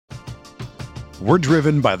We're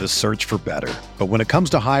driven by the search for better. But when it comes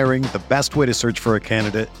to hiring, the best way to search for a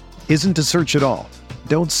candidate isn't to search at all.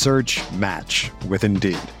 Don't search, match with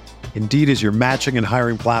Indeed. Indeed is your matching and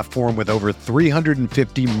hiring platform with over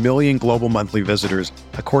 350 million global monthly visitors,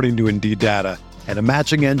 according to Indeed data, and a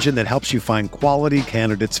matching engine that helps you find quality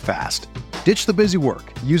candidates fast. Ditch the busy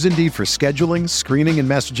work. Use Indeed for scheduling, screening, and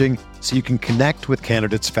messaging so you can connect with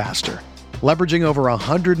candidates faster. Leveraging over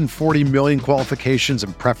 140 million qualifications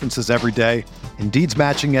and preferences every day, Indeed's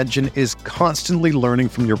matching engine is constantly learning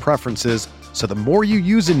from your preferences, so the more you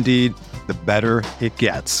use Indeed, the better it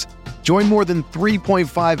gets. Join more than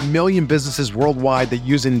 3.5 million businesses worldwide that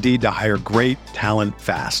use Indeed to hire great talent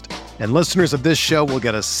fast. And listeners of this show will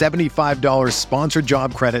get a $75 sponsored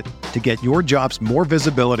job credit to get your jobs more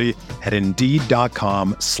visibility at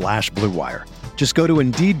Indeed.com/Blue Wire. Just go to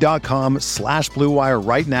Indeed.com/Blue Wire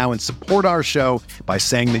right now and support our show by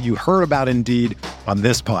saying that you heard about Indeed on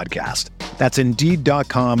this podcast. That's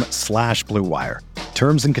Indeed.com/Blue Wire.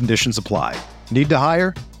 Terms and conditions apply. Need to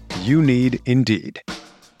hire? You need Indeed.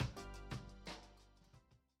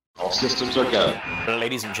 All systems are go.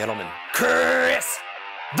 Ladies and gentlemen, Chris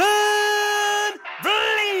Van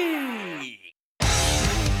Vliet!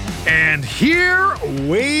 And here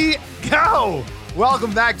we go!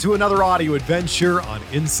 Welcome back to another audio adventure on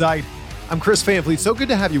Insight. I'm Chris Van Vliet. So good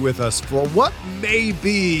to have you with us for what may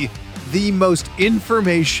be the most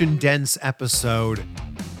information-dense episode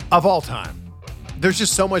of all time. There's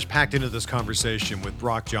just so much packed into this conversation with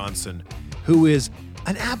Brock Johnson, who is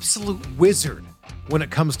an absolute wizard when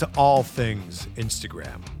it comes to all things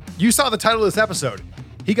Instagram. You saw the title of this episode.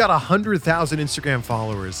 He got 100,000 Instagram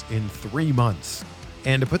followers in 3 months.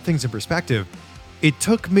 And to put things in perspective, it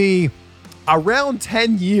took me around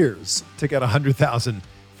 10 years to get 100,000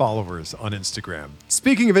 followers on Instagram.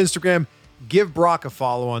 Speaking of Instagram, give Brock a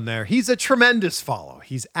follow on there. He's a tremendous follow.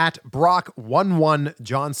 He's at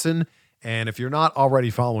Brock11Johnson. And if you're not already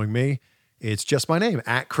following me, it's just my name,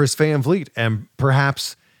 at Chris Van Vliet. And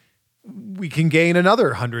perhaps we can gain another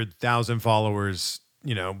 100,000 followers,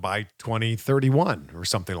 by 2031 or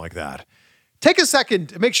something like that. Take a second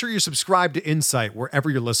to make sure you're subscribed to Insight wherever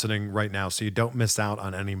you're listening right now so you don't miss out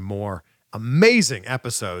on any more amazing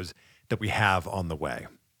episodes that we have on the way.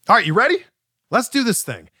 All right, you ready? Let's do this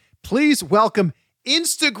thing. Please welcome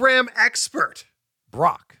Instagram expert,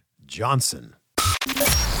 Brock Johnson.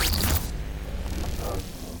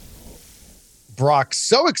 Brock,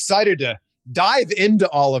 so excited to dive into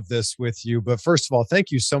all of this with you. But first of all,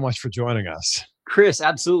 thank you so much for joining us. Chris,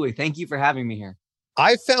 absolutely. Thank you for having me here.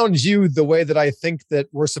 I found you the way that I think that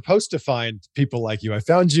we're supposed to find people like you. I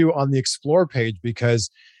found you on the Explore page because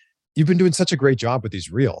you've been doing such a great job with these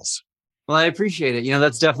reels. Well, I appreciate it.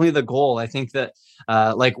 That's definitely the goal. I think that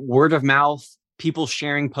like word of mouth, people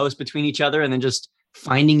sharing posts between each other and then just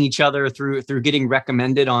finding each other through getting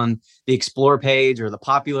recommended on the Explore page or the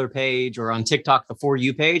popular page or on TikTok, the For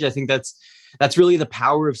You page. I think that's really the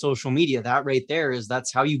power of social media. That right there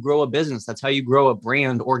that's how you grow a business. That's how you grow a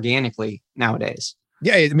brand organically nowadays.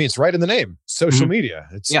 Yeah, it's right in the name, social media.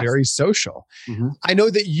 It's very social. I know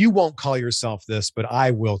that you won't call yourself this, but I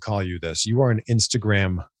will call you this. You are an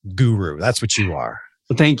Instagram guru. That's what you are.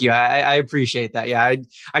 Well, thank you. I appreciate that. Yeah,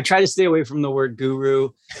 I try to stay away from the word guru.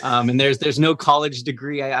 And there's no college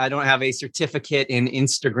degree. I don't have a certificate in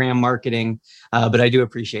Instagram marketing, but I do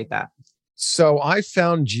appreciate that. So I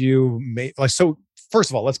found you. So first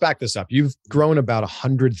of all, let's back this up. You've grown about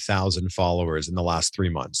 100,000 followers in the last 3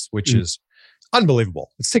 months, which is unbelievable.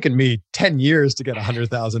 It's taken me 10 years to get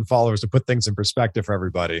 100,000 followers, to put things in perspective for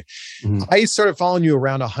everybody. I started following you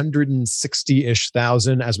around 160-ish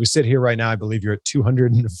thousand. As we sit here right now, I believe you're at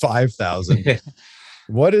 205,000.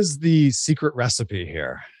 What is the secret recipe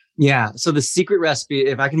here? Yeah. So the secret recipe,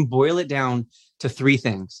 if I can boil it down to 3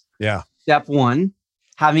 things. Yeah. Step 1,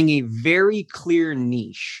 having a very clear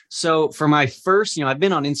niche. So for my first, I've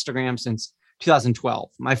been on Instagram since 2012.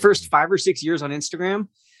 My first 5 or 6 years on Instagram,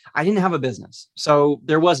 I didn't have a business. So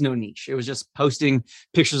there was no niche. It was just posting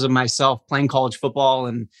pictures of myself playing college football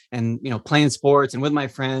and playing sports and with my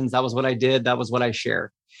friends. That was what I did. That was what I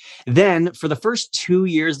shared. Then for the first 2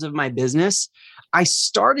 years of my business, I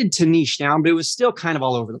started to niche down, but it was still kind of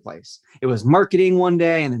all over the place. It was marketing one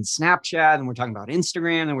day and then Snapchat, and we're talking about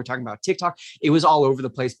Instagram and we're talking about TikTok. It was all over the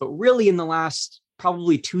place. But really in the last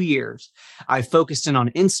probably 2 years, I focused in on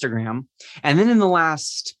Instagram. And then in the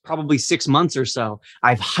last probably 6 months or so,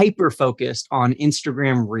 I've hyper focused on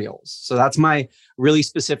Instagram Reels. So that's my really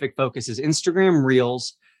specific focus, is Instagram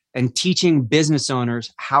Reels and teaching business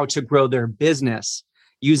owners how to grow their business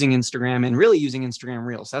using Instagram and really using Instagram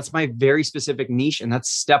Reels. That's my very specific niche. And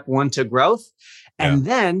that's step 1 to growth. And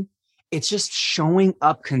then it's just showing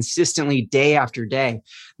up consistently day after day.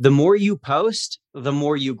 The more you post, the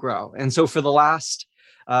more you grow. And so for the last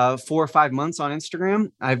 4 or 5 months on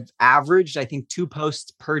Instagram, I've averaged, I think, 2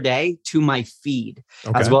 posts per day to my feed,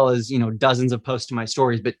 as well as, dozens of posts to my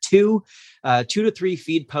stories. But 2 to 3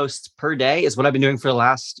 feed posts per day is what I've been doing for the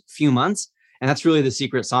last few months. And that's really the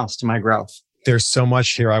secret sauce to my growth. There's so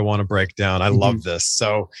much here I want to break down. I love this.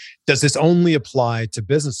 So does this only apply to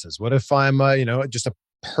businesses? What if I'm, just a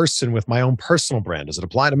person with my own personal brand? Does it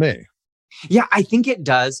apply to me? Yeah, I think it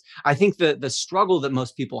does. I think the struggle that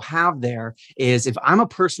most people have there is, if I'm a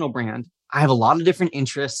personal brand, I have a lot of different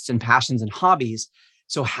interests and passions and hobbies.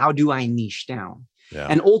 So how do I niche down? Yeah.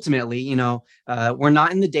 And ultimately, we're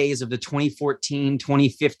not in the days of the 2014,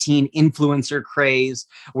 2015 influencer craze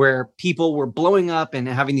where people were blowing up and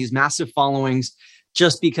having these massive followings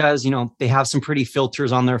just because, they have some pretty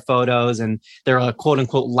filters on their photos and they're a quote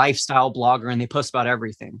unquote lifestyle blogger and they post about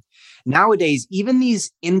everything. Nowadays, even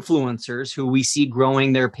these influencers who we see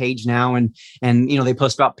growing their page now and they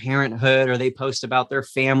post about parenthood or they post about their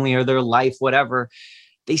family or their life, whatever,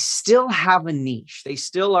 they still have a niche. They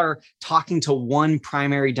still are talking to one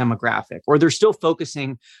primary demographic, or they're still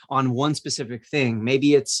focusing on one specific thing.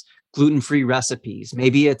 Maybe it's gluten-free recipes.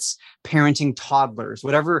 Maybe it's parenting toddlers,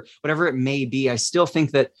 whatever it may be. I still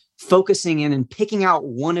think that focusing in and picking out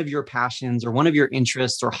one of your passions or one of your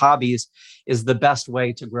interests or hobbies is the best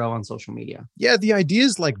way to grow on social media. Yeah, the idea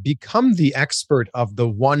is like become the expert of the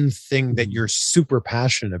one thing that you're super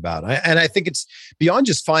passionate about. And I think it's beyond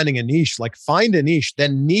just finding a niche, like find a niche,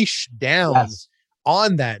 then niche down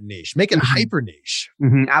on that niche, make it hyper niche.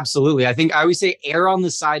 Absolutely. I think I always say err on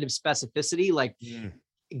the side of specificity, like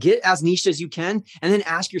get as niche as you can, and then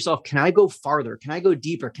ask yourself, can I go farther? Can I go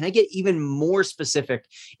deeper? Can I get even more specific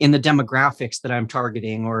in the demographics that I'm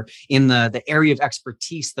targeting or in the area of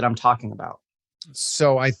expertise that I'm talking about?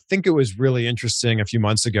 So I think it was really interesting a few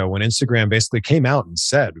months ago when Instagram basically came out and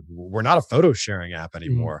said, we're not a photo sharing app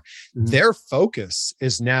anymore. Their focus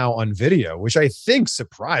is now on video, which I think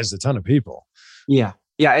surprised a ton of people. Yeah,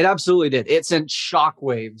 it absolutely did. It sent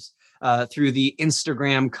shockwaves through the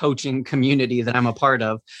Instagram coaching community that I'm a part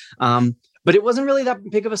of. But it wasn't really that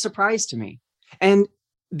big of a surprise to me. And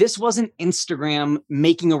this wasn't Instagram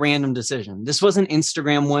making a random decision. This wasn't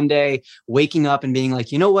Instagram one day waking up and being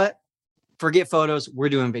like, you know what? Forget photos. We're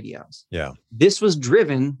doing videos. Yeah. This was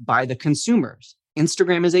driven by the consumers.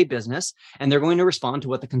 Instagram is a business and they're going to respond to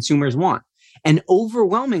what the consumers want. And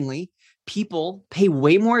overwhelmingly, people pay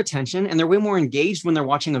way more attention and they're way more engaged when they're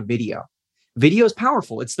watching a video. Video is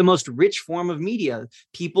powerful. It's the most rich form of media.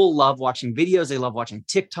 People love watching videos. They love watching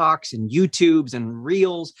TikToks and YouTubes and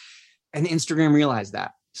Reels. And Instagram realized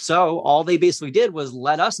that. So all they basically did was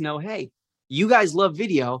let us know, hey, you guys love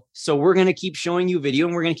video. So we're going to keep showing you video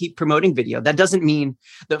and we're going to keep promoting video. That doesn't mean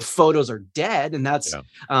that photos are dead. And that's,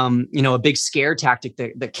 a big scare tactic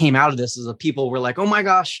that came out of this is that people were like, oh my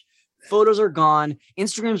gosh, photos are gone.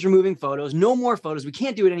 Instagram's removing photos. No more photos. We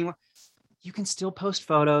can't do it anymore. You can still post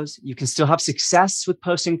photos. You can still have success with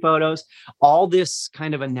posting photos. All this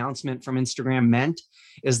kind of announcement from Instagram meant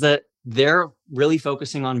is that they're really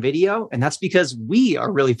focusing on video. And that's because we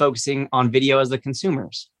are really focusing on video as the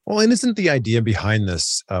consumers. Well, and isn't the idea behind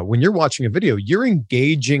this, when you're watching a video, you're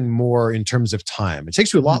engaging more in terms of time. It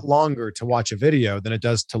takes you a lot longer to watch a video than it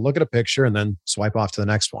does to look at a picture and then swipe off to the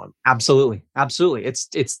next one. Absolutely.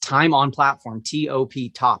 It's time on platform, TOP,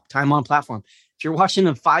 top, time on platform. If you're watching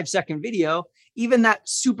a 5-second video, even that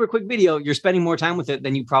super quick video, you're spending more time with it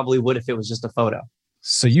than you probably would if it was just a photo.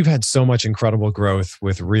 So you've had so much incredible growth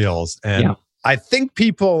with Reels. And I think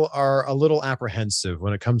people are a little apprehensive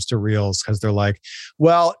when it comes to Reels because they're like,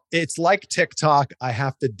 well, it's like TikTok. I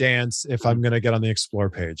have to dance if I'm going to get on the Explore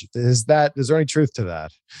page. Is there any truth to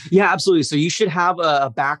that? Yeah, absolutely. So you should have a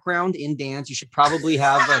background in dance. You should probably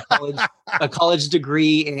have a college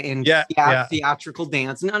degree in theatrical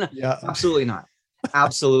dance. No, absolutely not.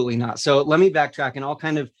 Absolutely not. So let me backtrack and I'll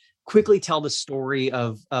kind of quickly tell the story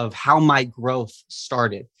of how my growth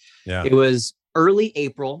started. Yeah. It was early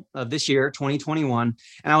April of this year, 2021.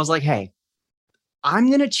 And I was like, hey, I'm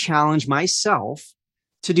going to challenge myself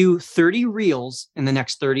to do 30 reels in the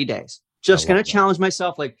next 30 days. Just going to challenge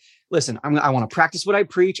myself. Like, listen, I want to practice what I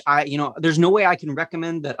preach. There's no way I can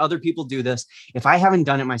recommend that other people do this if I haven't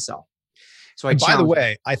done it myself. So by the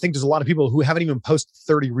way, I think there's a lot of people who haven't even posted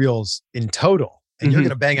 30 reels in total. And you're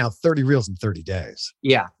going to bang out 30 reels in 30 days.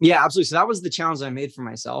 Yeah, absolutely. So that was the challenge that I made for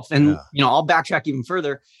myself. And, I'll backtrack even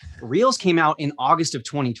further. Reels came out in August of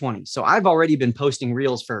 2020. So I've already been posting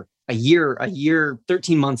reels for a year,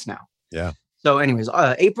 13 months now. Yeah. So anyways,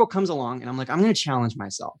 April comes along and I'm like, I'm going to challenge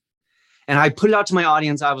myself. And I put it out to my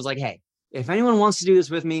audience. I was like, hey, if anyone wants to do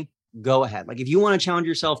this with me, go ahead. Like if you want to challenge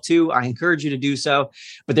yourself too, I encourage you to do so.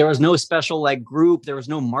 But there was no special like group. There was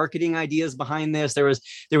no marketing ideas behind this. There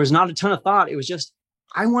was not a ton of thought. It was just,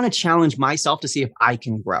 I want to challenge myself to see if I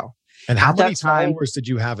can grow. And how many followers did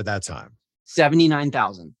you have at that time?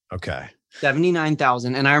 79,000. Okay.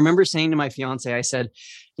 79,000. And I remember saying to my fiance, I said,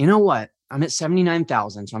 you know what? I'm at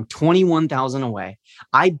 79,000. So I'm 21,000 away.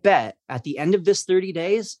 I bet at the end of this 30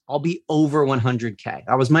 days, I'll be over 100K.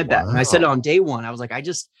 That was my bet. And I said it on day one. I was like, I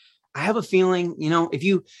have a feeling, if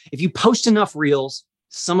you post enough reels,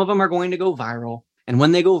 some of them are going to go viral. And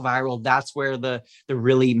when they go viral, that's where the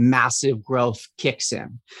really massive growth kicks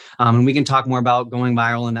in. And we can talk more about going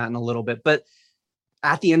viral and that in a little bit. But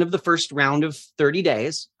at the end of the first round of 30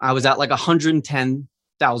 days, I was at like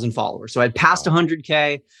 110,000 followers. So I'd passed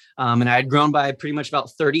 100K and I had grown by pretty much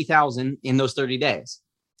about 30,000 in those 30 days.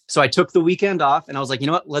 So I took the weekend off and I was like, you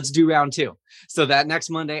know what, let's do round 2. So that next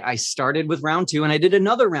Monday, I started with round 2 and I did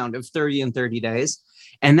another round of 30 in 30 days.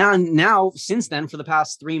 And now since then, for the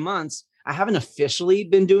past 3 months, I haven't officially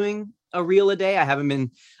been doing a reel a day. I haven't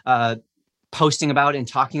been posting about and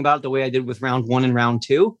talking about it the way I did with round 1 and round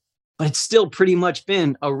 2, but it's still pretty much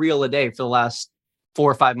been a reel a day for the last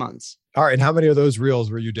 4 or 5 months. All right. And how many of those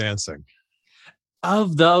reels were you dancing?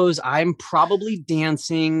 Of those, I'm probably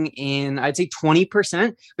dancing in, I'd say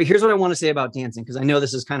 20%. But here's what I want to say about dancing, because I know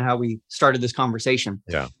this is kind of how we started this conversation.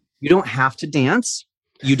 Yeah. You don't have to dance.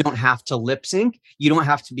 You don't have to lip sync. You don't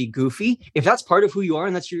have to be goofy. If that's part of who you are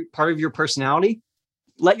and that's part of your personality,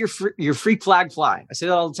 let your freak flag fly. I say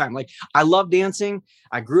that all the time. Like, I love dancing.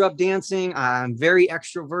 I grew up dancing. I'm very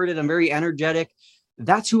extroverted. I'm very energetic.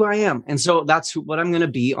 That's who I am. And so that's what I'm going to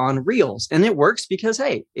be on Reels. And it works because,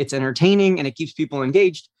 hey, it's entertaining and it keeps people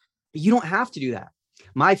engaged. But you don't have to do that.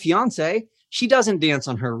 My fiance, she doesn't dance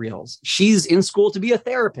on her Reels. She's in school to be a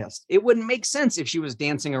therapist. It wouldn't make sense if she was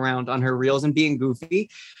dancing around on her Reels and being goofy.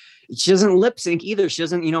 She doesn't lip sync either. She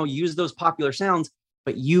doesn't, use those popular sounds,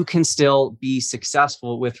 but you can still be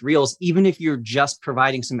successful with Reels, even if you're just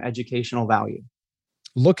providing some educational value.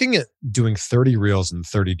 Looking at doing 30 reels in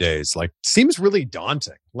 30 days, seems really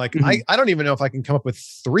daunting. I don't even know if I can come up with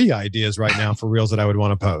 3 ideas right now for reels that I would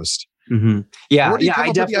want to post. Mm-hmm. Yeah. Where do you come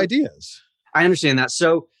up with the ideas? I understand that.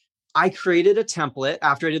 So I created a template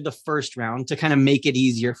after I did the first round to kind of make it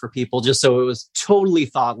easier for people, just so it was totally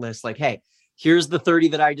thoughtless. Like, hey, here's the 30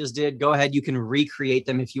 that I just did. Go ahead. You can recreate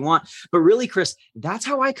them if you want. But really, Chris, that's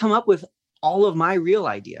how I come up with all of my reel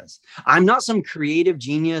ideas. I'm not some creative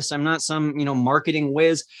genius. I'm not some, marketing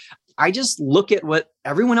whiz. I just look at what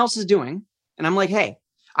everyone else is doing. And I'm like, hey,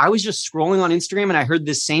 I was just scrolling on Instagram and I heard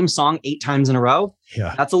this same song 8 times in a row.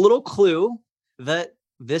 Yeah. That's a little clue that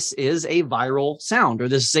this is a viral sound or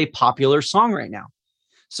this is a popular song right now.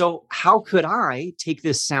 So how could I take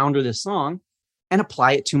this sound or this song and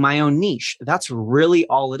apply it to my own niche? That's really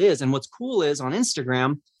all it is. And what's cool is on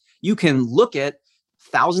Instagram, you can look at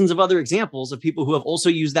thousands of other examples of people who have also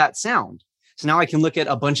used that sound. So now I can look at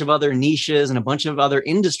a bunch of other niches and a bunch of other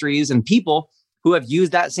industries and people who have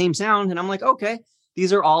used that same sound. And I'm like, okay,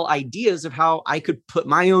 these are all ideas of how I could put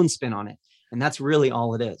my own spin on it. And that's really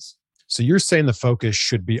all it is. So you're saying the focus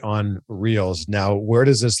should be on reels. Now, where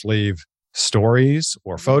does this leave stories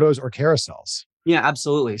or photos or carousels? Yeah,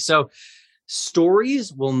 absolutely. So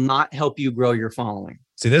stories will not help you grow your following.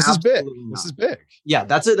 See, this Absolutely is big. not. This is big. Yeah,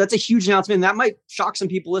 that's a huge announcement. That might shock some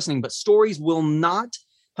people listening, but stories will not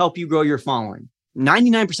help you grow your following.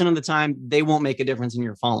 99% of the time, they won't make a difference in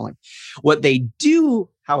your following. What they do,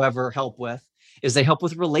 however, help with is they help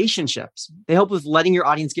with relationships. They help with letting your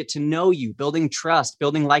audience get to know you, building trust,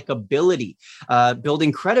 building likability,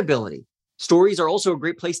 building credibility. Stories are also a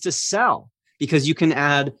great place to sell, because you can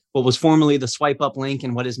add what was formerly the swipe up link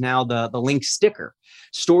and what is now the link sticker.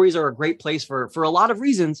 Stories are a great place for a lot of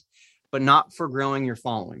reasons, but not for growing your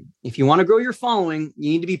following. If you want to grow your following,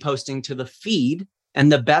 you need to be posting to the feed,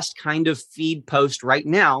 and the best kind of feed post right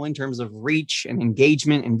now in terms of reach and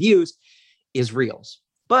engagement and views is Reels.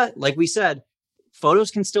 But like we said,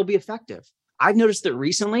 photos can still be effective. I've noticed that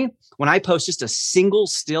recently when I post just a single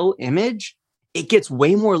still image, it gets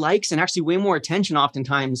way more likes and actually way more attention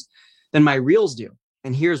oftentimes than my Reels do.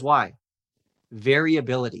 And here's why.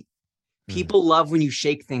 Variability. People love when you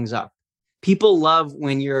shake things up. People love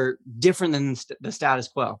when you're different than the status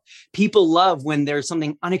quo. People love when there's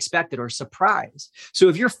something unexpected or surprise. So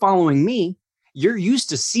if you're following me, you're used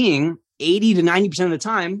to seeing 80 to 90% of the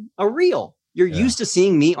time a reel. You're used to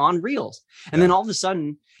seeing me on Reels. And then all of a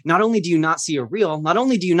sudden, not only do you not see a reel, not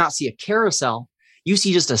only do you not see a carousel, you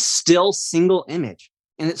see just a still single image.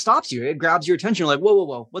 And it stops you. It grabs your attention. You're like,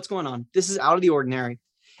 whoa, what's going on? This is out of the ordinary.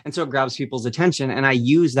 And so it grabs people's attention, and I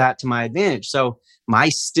use that to my advantage. So my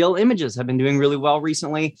still images have been doing really well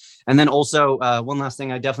recently. And then also one last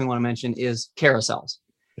thing I definitely want to mention is carousels.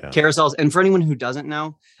 Yeah. Carousels. And for anyone who doesn't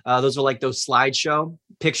know, those are like those slideshow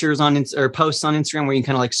pictures or posts on Instagram where you can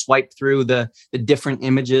kind of like swipe through the different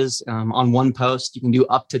images on one post. You can do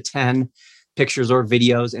up to 10 pictures or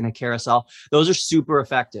videos in a carousel. Those are super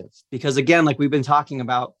effective because, again, like we've been talking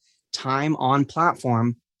about, time on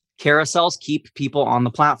platform, carousels keep people on the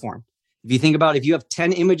platform. If you think about if you have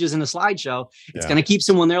 10 images in a slideshow, it's going to keep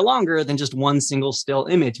someone there longer than just one single still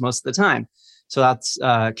image most of the time. So that's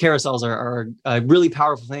carousels are a really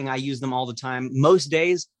powerful thing. I use them all the time. Most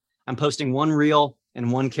days I'm posting one reel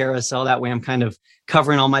and one carousel. That way I'm kind of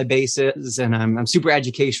covering all my bases, and I'm super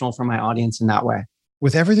educational for my audience in that way.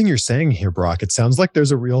 With everything you're saying here, Brock, it sounds like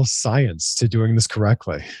there's a real science to doing this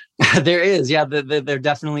correctly. There is. Yeah, there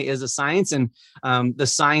definitely is a science. And the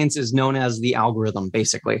science is known as the algorithm,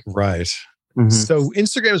 basically. Right. Mm-hmm. So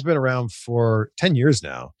Instagram has been around for 10 years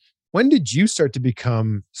now. When did you start to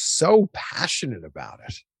become so passionate about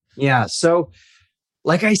it? Yeah. So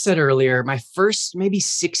like I said earlier, my first maybe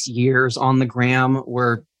 6 years on the gram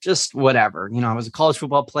were just whatever. You know, I was a college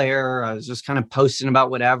football player. I was just kind of posting about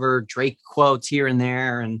whatever, Drake quotes here and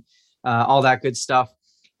there and all that good stuff.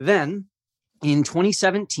 Then in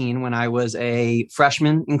 2017, when I was a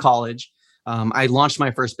freshman in college, I launched my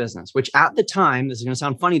first business, which at the time, this is going to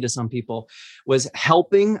sound funny to some people, was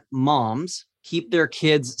helping moms keep their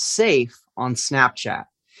kids safe on Snapchat.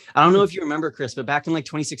 I don't know if you remember, Chris, but back in like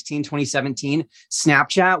 2016, 2017,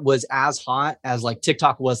 Snapchat was as hot as like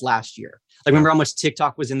TikTok was last year. Like, remember how much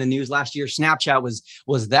TikTok was in the news last year? Snapchat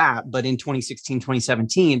was that, but in 2016,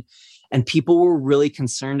 2017. And people were really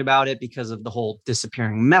concerned about it because of the whole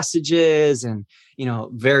disappearing messages and, you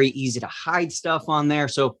know, very easy to hide stuff on there.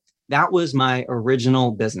 So that was my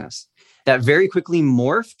original business that very quickly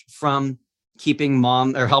morphed from helping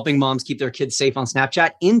moms keep their kids safe on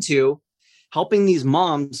Snapchat into helping these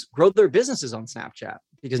moms grow their businesses on Snapchat,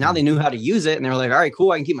 because now they knew how to use it and they were like, all right,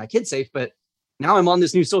 cool, I can keep my kids safe, but now I'm on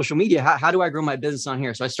this new social media. How do I grow my business on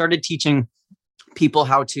here? So I started teaching people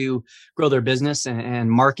how to grow their business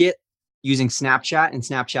and market using Snapchat and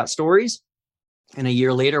Snapchat stories. And a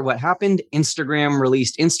year later, what happened? Instagram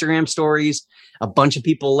released Instagram stories. A bunch of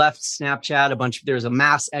people left Snapchat. There's a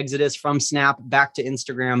mass exodus from Snap back to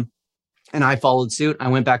Instagram. And I followed suit. I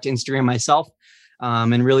went back to Instagram myself.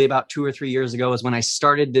 And really about 2 or 3 years ago is when I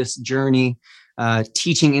started this journey,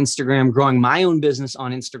 teaching Instagram, growing my own business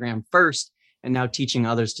on Instagram first, and now teaching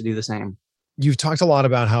others to do the same. You've talked a lot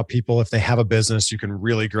about how people, if they have a business, you can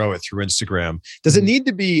really grow it through Instagram. Does it need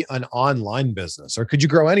to be an online business, or could you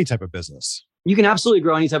grow any type of business? You can absolutely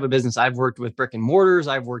grow any type of business. I've worked with brick and mortars.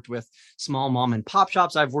 I've worked with small mom and pop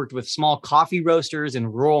shops. I've worked with small coffee roasters in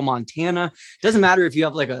rural Montana. It doesn't matter if you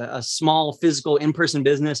have like a small physical in-person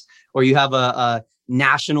business or you have a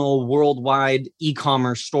national worldwide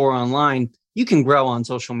e-commerce store online. You can grow on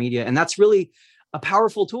social media. And that's really a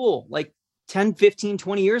powerful tool. Like 10, 15,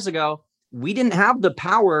 20 years ago, we didn't have the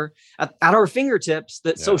power at our fingertips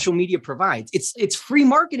that social media provides. It's free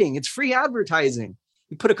marketing. It's free advertising.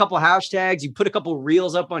 You put a couple of hashtags, you put a couple of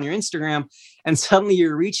reels up on your Instagram, and suddenly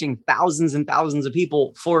you're reaching thousands and thousands of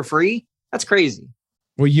people for free. That's crazy.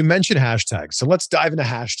 Well, you mentioned hashtags. So let's dive into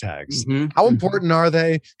hashtags. Mm-hmm. How important are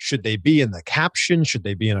they? Should they be in the caption? Should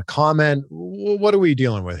they be in a comment? What are we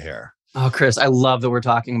dealing with here? Oh, Chris, I love that we're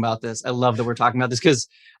talking about this. Because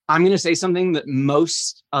I'm going to say something that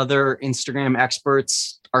most other Instagram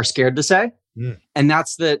experts are scared to say. And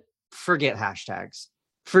that's that forget hashtags.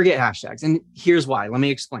 Forget hashtags. And here's why. Let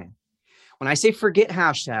me explain. When I say forget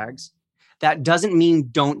hashtags, that doesn't mean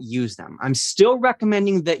don't use them. I'm still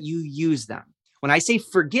recommending that you use them. When I say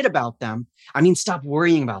forget about them, I mean stop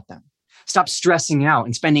worrying about them. Stop stressing out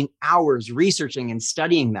and spending hours researching and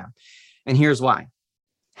studying them. And here's why.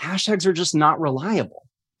 Hashtags are just not reliable.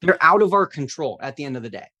 They're out of our control at the end of the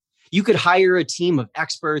day. You could hire a team of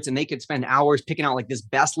experts and they could spend hours picking out like this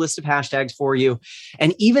best list of hashtags for you.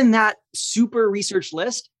 And even that super research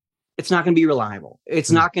list, it's not going to be reliable.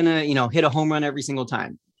 It's not going to, hit a home run every single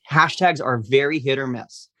time. Hashtags are very hit or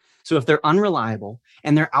miss. So if they're unreliable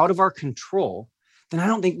and they're out of our control, then I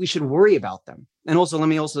don't think we should worry about them. And also, let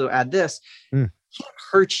me also add this, can't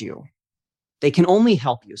hurt you. They can only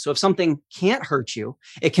help you. So if something can't hurt you,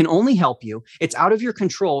 it can only help you. It's out of your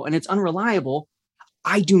control and it's unreliable.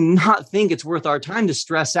 I do not think it's worth our time to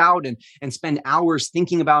stress out and spend hours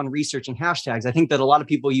thinking about and researching hashtags. I think that a lot of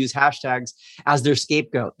people use hashtags as their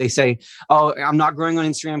scapegoat. They say, oh, I'm not growing on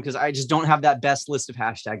Instagram because I just don't have that best list of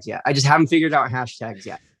hashtags yet. I just haven't figured out hashtags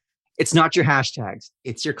yet. It's not your hashtags,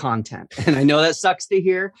 it's your content. And I know that sucks to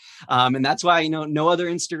hear. And that's why, no other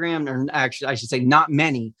Instagram, or actually, I should say not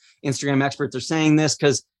many Instagram experts are saying this,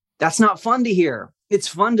 because that's not fun to hear. It's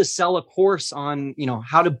fun to sell a course on,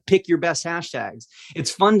 how to pick your best hashtags. It's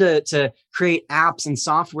fun to create apps and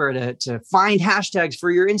software to find hashtags for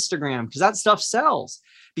your Instagram, because that stuff sells,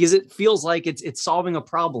 because it feels like it's solving a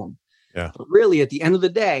problem. Yeah. But really, at the end of the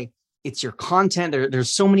day, it's your content. There's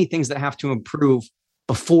so many things that have to improve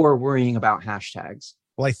before worrying about hashtags.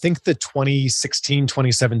 Well, I think the 2016,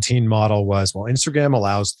 2017 model was, Instagram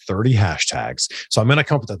allows 30 hashtags. So I'm going to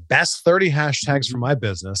come up with the best 30 hashtags for my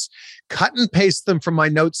business, cut and paste them from my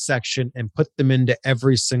notes section, and put them into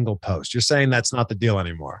every single post. You're saying that's not the deal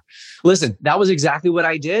anymore. Listen, that was exactly what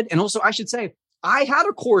I did. And also, I should say, I had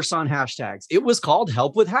a course on hashtags. It was called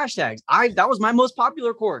Help with Hashtags. That was my most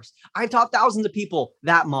popular course. I taught thousands of people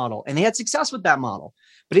that model, and they had success with that model.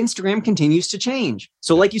 But Instagram continues to change.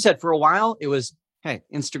 So like you said, for a while, it was, hey,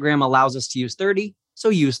 Instagram allows us to use 30, so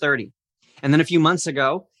use 30. And then a few months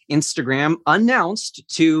ago, Instagram announced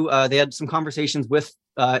they had some conversations with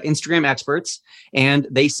Instagram experts, and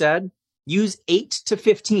they said, use 8 to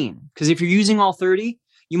 15. Because if you're using all 30,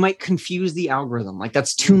 you might confuse the algorithm. Like,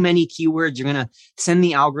 that's too many keywords. You're going to send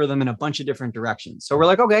the algorithm in a bunch of different directions. So we're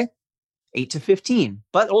like, okay, 8 to 15.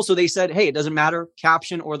 But also they said, hey, it doesn't matter,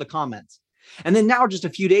 caption or the comments. And then now, just a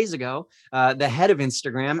few days ago, the head of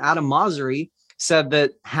Instagram, Adam Mosseri, said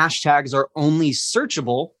that hashtags are only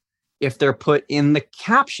searchable if they're put in the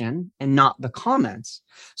caption and not the comments.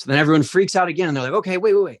 So then everyone freaks out again, and they're like, okay,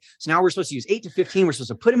 wait. So now we're supposed to use 8 to 15. We're supposed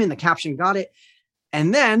to put them in the caption. Got it.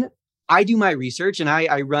 And then I do my research, and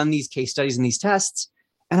I run these case studies and these tests,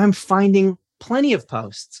 and I'm finding plenty of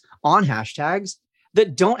posts on hashtags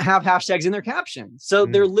that don't have hashtags in their caption. So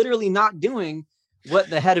they're literally not doing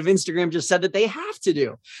what the head of Instagram just said that they have to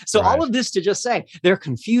do. So all of this to just say they're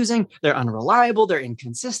confusing, they're unreliable, they're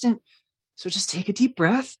inconsistent. So just take a deep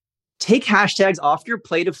breath, take hashtags off your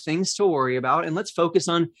plate of things to worry about, and let's focus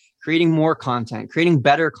on creating more content, creating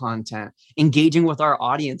better content, engaging with our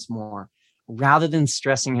audience more, rather than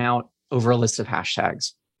stressing out over a list of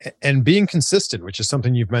hashtags. And being consistent, which is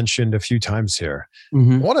something you've mentioned a few times here. I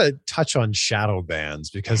want to touch on shadow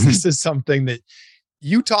bans, because this is something that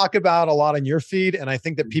you talk about a lot on your feed. And I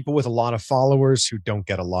think that people with a lot of followers who don't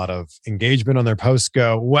get a lot of engagement on their posts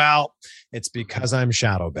go, well, it's because I'm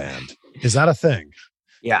shadow banned. Is that a thing?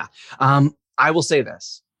 Yeah. I will say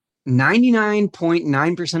this.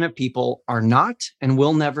 99.9% of people are not and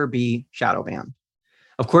will never be shadow banned.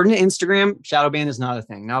 According to Instagram, shadow ban is not a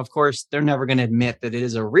thing. Now, of course, they're never going to admit that it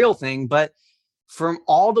is a real thing, but from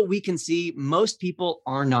all that we can see, most people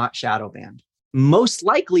are not shadow banned. Most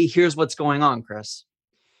likely, here's what's going on, Chris.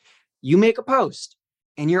 You make a post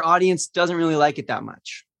and your audience doesn't really like it that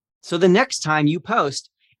much. So the next time you post,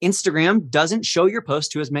 Instagram doesn't show your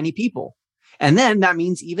post to as many people. And then that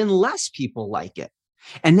means even less people like it.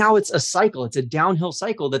 And now it's a cycle. It's a downhill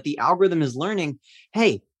cycle that the algorithm is learning.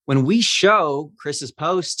 Hey, when we show Chris's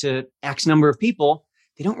post to X number of people,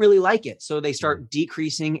 they don't really like it. So they start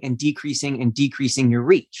decreasing and decreasing and decreasing your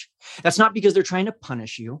reach. That's not because they're trying to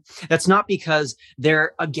punish you. That's not because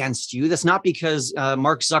they're against you. That's not because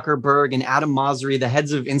Mark Zuckerberg and Adam Mosseri, the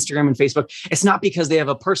heads of Instagram and Facebook, it's not because they have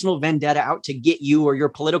a personal vendetta out to get you or your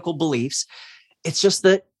political beliefs. It's just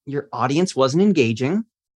that your audience wasn't engaging.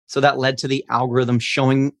 So that led to the algorithm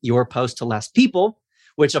showing your post to less people,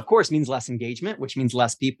 which of course means less engagement, which means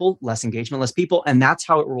less people, less engagement, less people. And that's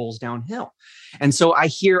how it rolls downhill. And so I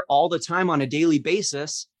hear all the time on a daily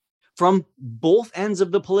basis from both ends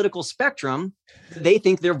of the political spectrum, they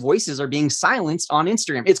think their voices are being silenced on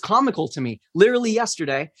Instagram. It's comical to me. Literally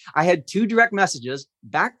yesterday, I had 2 direct messages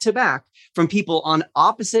back to back from people on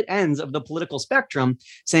opposite ends of the political spectrum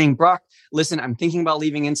saying, Brock, listen, I'm thinking about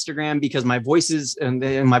leaving Instagram because my voices and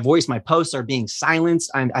my posts are being silenced.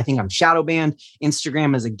 I think I'm shadow banned.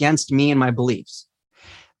 Instagram is against me and my beliefs.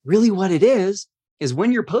 Really what it is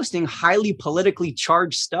when you're posting highly politically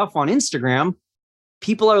charged stuff on Instagram,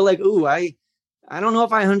 people are like, ooh, I don't know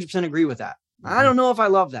if I 100% agree with that. I don't know if I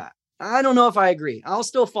love that. I don't know if I agree. I'll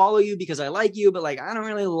still follow you because I like you, but I don't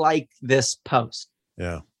really like this post.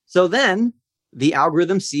 Yeah. So then the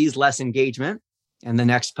algorithm sees less engagement and the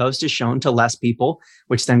next post is shown to less people,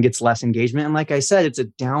 which then gets less engagement. And like I said, it's a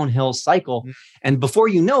downhill cycle. And before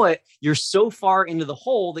you know it, you're so far into the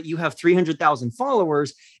hole that you have 300,000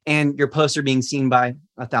 followers and your posts are being seen by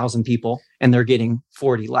 1,000 people and they're getting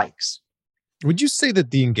 40 likes. Would you say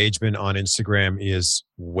that the engagement on Instagram is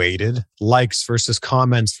weighted? Likes versus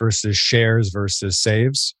comments versus shares versus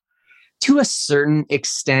saves? To a certain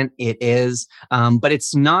extent, it is, but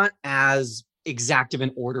it's not as exact of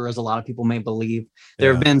an order as a lot of people may believe.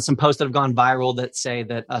 There have been some posts that have gone viral that say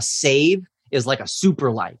that a save is like a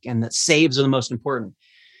super like, and that saves are the most important.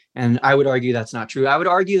 And I would argue that's not true. I would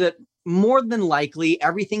argue that more than likely,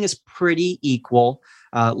 everything is pretty equal.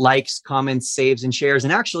 Likes, comments, saves, and shares.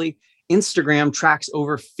 And actually, Instagram tracks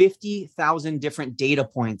over 50,000 different data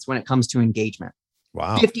points when it comes to engagement.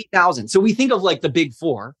 Wow. 50,000. So we think of like the big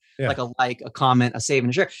four, like a comment, a save, and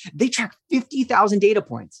a share. They track 50,000 data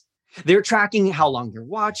points. They're tracking how long you're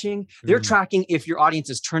watching. They're tracking if your audience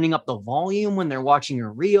is turning up the volume when they're watching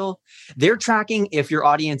your reel. They're tracking if your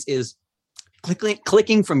audience is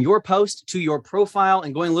clicking from your post to your profile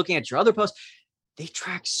and going looking at your other posts. They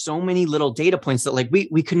track so many little data points that like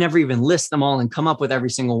we could never even list them all and come up with every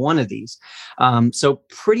single one of these. So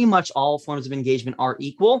pretty much all forms of engagement are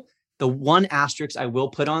equal. The one asterisk I will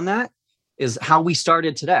put on that is how we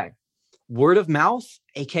started today. Word of mouth,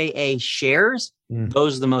 AKA shares,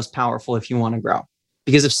 those are the most powerful if you want to grow.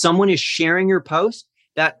 Because if someone is sharing your post,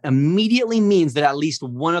 that immediately means that at least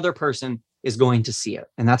one other person is going to see it.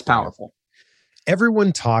 And that's powerful.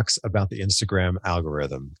 Everyone talks about the Instagram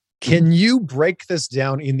algorithm. Can you break this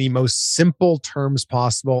down in the most simple terms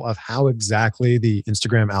possible of how exactly the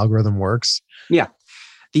Instagram algorithm works? Yeah.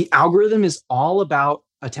 The algorithm is all about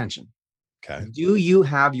attention. Okay. Do you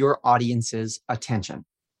have your audience's attention?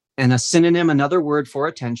 And a synonym, another word for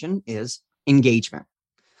attention is engagement.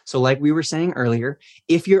 So like we were saying earlier,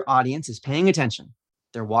 if your audience is paying attention,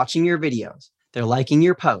 they're watching your videos, they're liking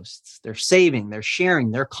your posts, they're saving, they're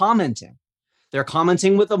sharing, they're commenting. They're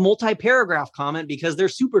commenting with a multi-paragraph comment because they're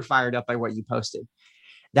super fired up by what you posted.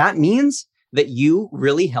 That means that you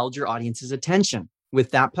really held your audience's attention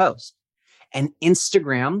with that post. And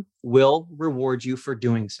Instagram will reward you for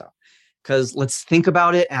doing so. Because let's think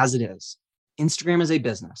about it as it is. Instagram is a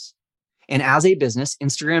business. And as a business,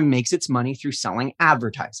 Instagram makes its money through selling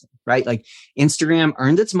advertising, right? Like Instagram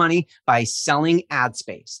earned its money by selling ad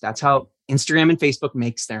space. That's how Instagram and Facebook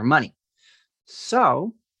makes their money.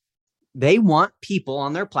 So they want people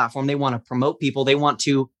on their platform. They want to promote people. They want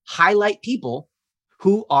to highlight people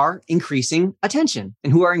who are increasing attention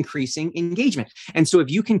and who are increasing engagement. And so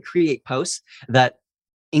if you can create posts that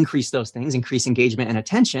increase those things, increase engagement and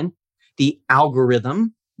attention, the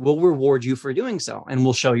algorithm will reward you for doing so and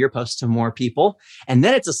will show your posts to more people. And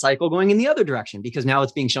then it's a cycle going in the other direction because now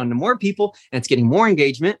it's being shown to more people and it's getting more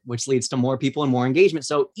engagement, which leads to more people and more engagement.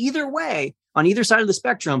 So either way, on either side of the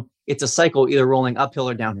spectrum, it's a cycle either rolling uphill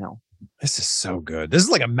or downhill. This is so good. This is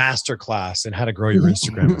like a master class in how to grow your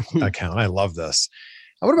Instagram account. I love this.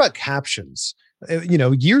 What about captions?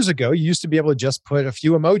 Years ago, you used to be able to just put a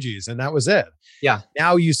few emojis and that was it. Yeah.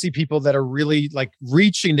 Now you see people that are really like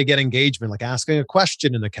reaching to get engagement, like asking a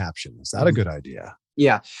question in the caption. Is that a good idea?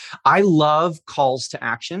 Yeah. I love calls to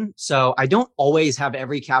action. So I don't always have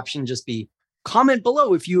every caption just be comment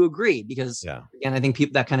below if you agree, because again, I think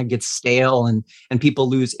people that kind of gets stale and people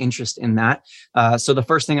lose interest in that. So the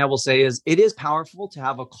first thing I will say is it is powerful to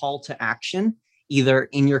have a call to action, either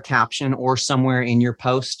in your caption or somewhere in your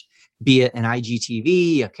post, be it an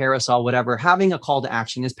IGTV, a carousel, whatever. Having a call to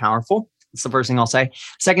action is powerful. That's the first thing I'll say.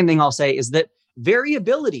 Second thing I'll say is that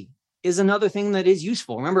variability is another thing that is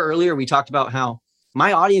useful. Remember earlier, we talked about how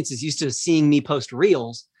my audience is used to seeing me post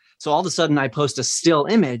reels. So all of a sudden I post a still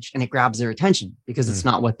image and it grabs their attention because it's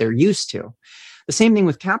not what they're used to. The same thing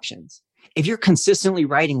with captions. If you're consistently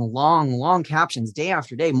writing long captions day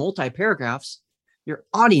after day, multi-paragraphs, your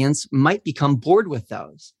audience might become bored with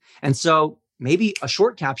those. And so maybe a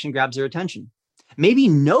short caption grabs their attention. Maybe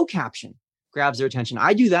no caption grabs their attention.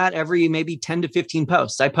 I do that every maybe 10 to 15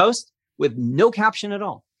 posts. I post with no caption at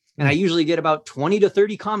all. And I usually get about 20 to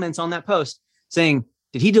 30 comments on that post saying,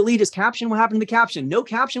 did he delete his caption? What happened to the caption? No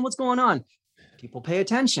caption. What's going on? People pay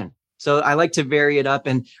attention. So I like to vary it up,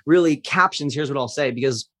 and really captions. Here's what I'll say,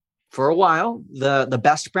 because for a while, the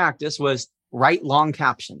best practice was write long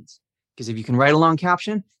captions. Because if you can write a long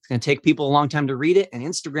caption, it's going to take people a long time to read it, and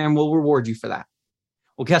Instagram will reward you for that.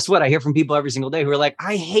 Well, guess what? I hear from people every single day who are like,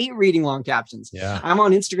 I hate reading long captions. Yeah. I'm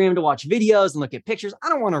on Instagram to watch videos and look at pictures. I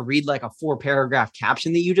don't want to read like a 4-paragraph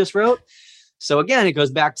caption that you just wrote. So again, it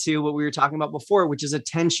goes back to what we were talking about before, which is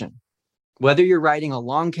attention. Whether you're writing a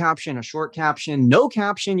long caption, a short caption, no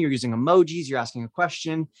caption, you're using emojis, you're asking a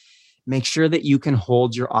question, make sure that you can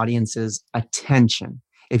hold your audience's attention.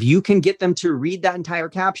 If you can get them to read that entire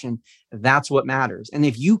caption, that's what matters. And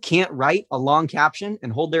if you can't write a long caption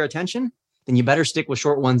and hold their attention, then you better stick with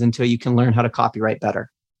short ones until you can learn how to copywrite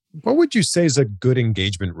better. What would you say is a good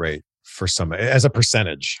engagement rate for some as a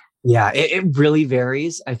percentage? Yeah, it really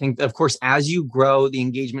varies. I think, of course, as you grow, the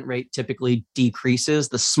engagement rate typically decreases.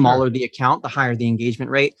 The smaller the account, the higher the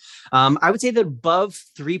engagement rate. I would say that above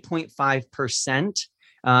 3.5%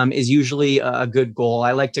 is usually a good goal.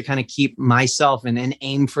 I like to kind of keep myself and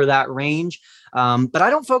aim for that range. But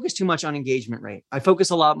I don't focus too much on engagement rate. I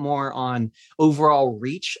focus a lot more on overall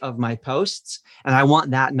reach of my posts. And I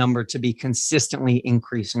want that number to be consistently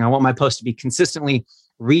increasing. I want my posts to be consistently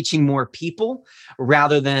reaching more people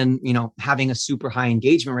rather than, having a super high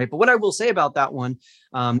engagement rate. But what I will say about that one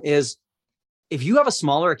is if you have a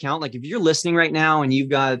smaller account, like if you're listening right now and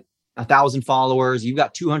you've got 1,000 followers, you've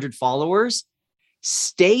got 200 followers,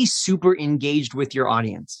 stay super engaged with your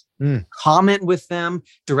audience. Comment with them,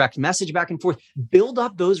 direct message back and forth, build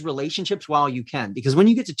up those relationships while you can. Because when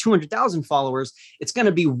you get to 200,000 followers, it's going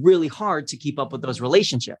to be really hard to keep up with those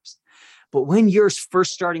relationships. But when you're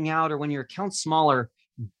first starting out or when your account's smaller,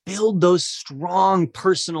 build those strong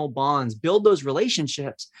personal bonds, build those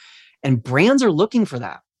relationships. And brands are looking for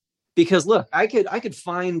that. Because look, I could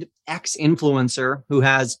find X influencer who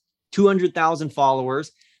has 200,000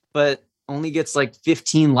 followers, but only gets like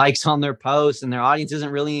 15 likes on their posts and their audience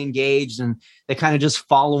isn't really engaged and they kind of just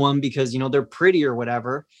follow them because, they're pretty or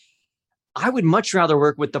whatever. I would much rather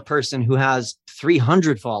work with the person who has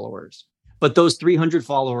 300 followers, but those 300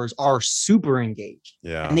 followers are super engaged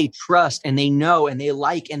and they trust and they know and they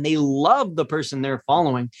like and they love the person they're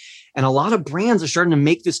following. And a lot of brands are starting to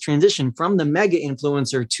make this transition from the mega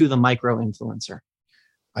influencer to the micro influencer.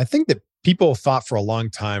 I think that people thought for a long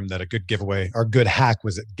time that a good giveaway or good hack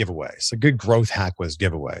was giveaways. A good growth hack was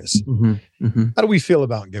giveaways. How do we feel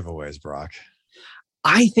about giveaways, Brock?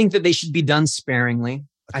 I think that they should be done sparingly.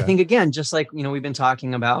 Okay. I think, again, just like, we've been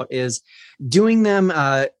talking about, is doing them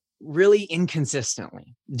really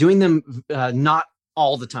inconsistently, doing them not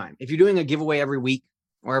all the time. If you're doing a giveaway every week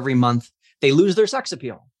or every month, they lose their sex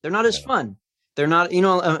appeal. They're not as fun. They're not,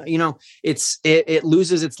 it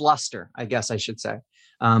loses its luster, I guess I should say.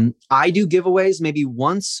 I do giveaways maybe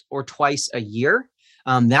once or twice a year.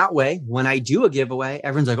 That way, when I do a giveaway,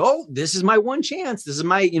 everyone's like, oh, this is my one chance. This is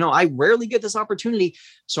my, I rarely get this opportunity.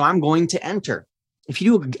 So I'm going to enter. If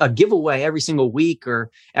you do a giveaway every single week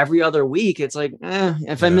or every other week, it's like,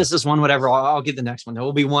 if I miss this one, whatever, I'll get the next one. There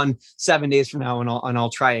will be one 7 days from now and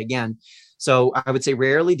I'll try again. So I would say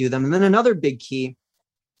rarely do them. And then another big key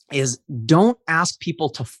is don't ask people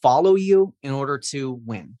to follow you in order to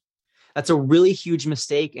win. That's a really huge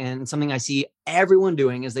mistake. And something I see everyone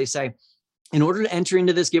doing is they say, in order to enter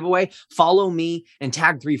into this giveaway, follow me and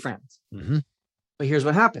tag 3 friends. But here's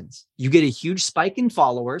what happens. You get a huge spike in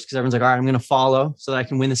followers because everyone's like, all right, I'm going to follow so that I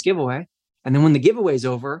can win this giveaway. And then when the giveaway is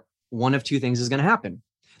over, one of 2 things is going to happen.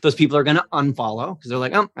 Those people are going to unfollow because they're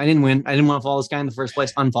like, oh, I didn't win. I didn't want to follow this guy in the first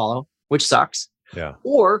place. Unfollow, which sucks.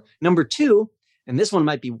 Or number 2, and this one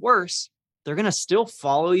might be worse, they're going to still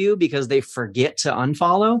follow you because they forget to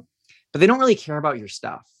unfollow, but they don't really care about your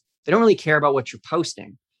stuff. They don't really care about what you're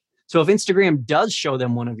posting. So if Instagram does show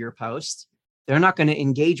them one of your posts, they're not going to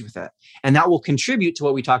engage with it. And that will contribute to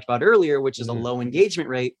what we talked about earlier, which is a low engagement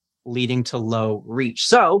rate leading to low reach.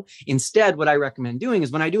 So instead, what I recommend doing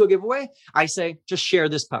is when I do a giveaway, I say, just share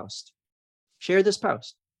this post. Share this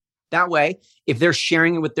post. That way, if they're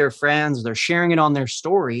sharing it with their friends, or they're sharing it on their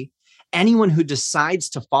story, anyone who decides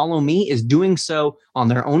to follow me is doing so on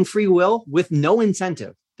their own free will with no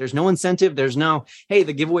incentive. There's no incentive. There's no, hey,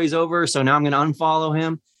 the giveaway's over, so now I'm going to unfollow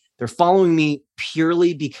him. They're following me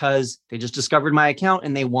purely because they just discovered my account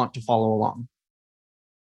and they want to follow along.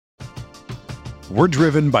 We're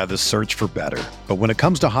driven by the search for better. But when it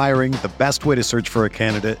comes to hiring, the best way to search for a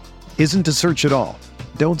candidate isn't to search at all.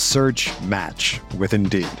 Don't search, match with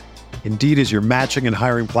Indeed. Indeed is your matching and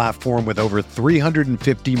hiring platform with over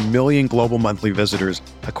 350 million global monthly visitors,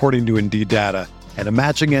 according to Indeed data, and a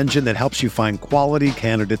matching engine that helps you find quality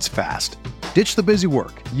candidates fast. Ditch the busy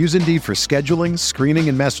work. Use Indeed for scheduling, screening,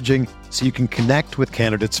 and messaging so you can connect with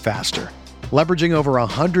candidates faster. Leveraging over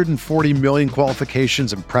 140 million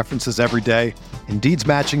qualifications and preferences every day, Indeed's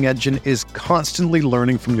matching engine is constantly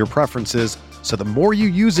learning from your preferences, so the more you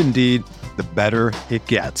use Indeed, the better it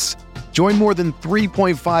gets. Join more than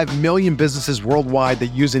 3.5 million businesses worldwide that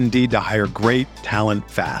use Indeed to hire great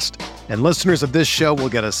talent fast. And listeners of this show will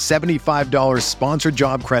get a $75 sponsored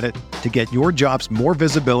job credit to get your jobs more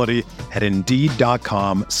visibility at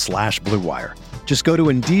Indeed.com/Blue Wire. Just go to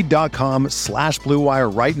Indeed.com/Blue Wire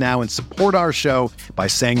right now and support our show by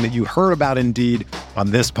saying that you heard about Indeed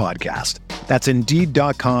on this podcast. That's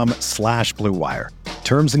Indeed.com/Blue Wire.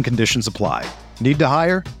 Terms and conditions apply. Need to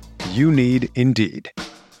hire? You need Indeed.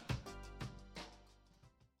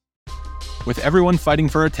 With everyone fighting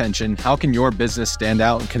for attention, how can your business stand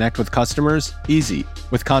out and connect with customers? Easy,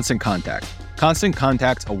 with Constant Contact. Constant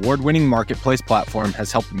Contact's award-winning marketplace platform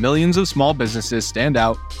has helped millions of small businesses stand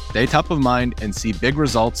out, stay top of mind, and see big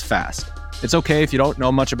results fast. It's okay if you don't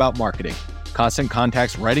know much about marketing. Constant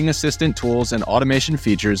Contact's writing assistant tools and automation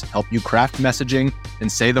features help you craft messaging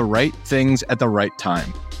and say the right things at the right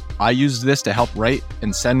time. I use this to help write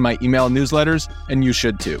and send my email newsletters, and you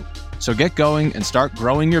should too. So get going and start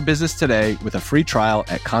growing your business today with a free trial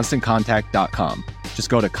at ConstantContact.com. Just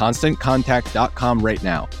go to ConstantContact.com right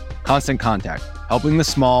now. Constant Contact, helping the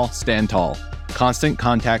small stand tall.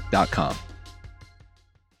 ConstantContact.com.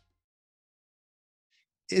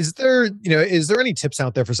 Is there any tips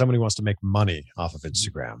out there for someone who wants to make money off of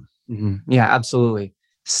Instagram? Mm-hmm. Yeah, absolutely.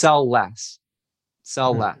 Sell less.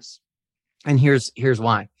 Less. And here's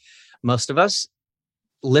why. Most of us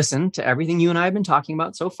listen to everything you and I have been talking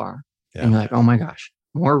about so far. Yeah. And you're like, oh my gosh,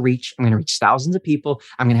 more reach. I'm going to reach thousands of people.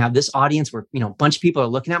 I'm going to have this audience where, a bunch of people are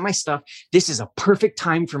looking at my stuff. This is a perfect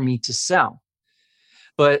time for me to sell.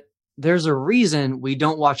 But there's a reason we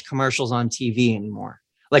don't watch commercials on TV anymore.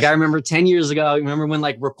 Like I remember 10 years ago, remember when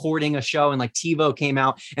like recording a show and like TiVo came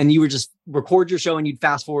out and you would just record your show and you'd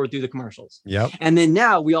fast forward through the commercials. Yep. And then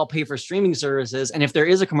now we all pay for streaming services. And if there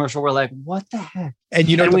is a commercial, we're like, what the heck? And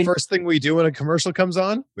the first thing we do when a commercial comes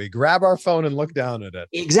on, we grab our phone and look down at it.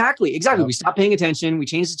 Exactly. Yep. We stop paying attention. We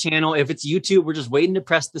change the channel. If it's YouTube, we're just waiting to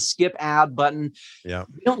press the skip ad button. Yeah.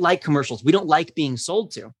 We don't like commercials. We don't like being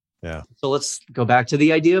sold to. Yeah. So let's go back to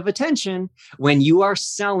the idea of attention. When you are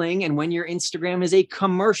selling and when your Instagram is a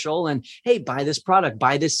commercial and, hey, buy this product,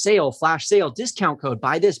 buy this sale, flash sale, discount code,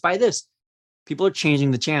 buy this, people are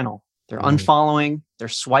changing the channel. They're unfollowing, they're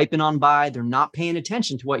swiping on by, they're not paying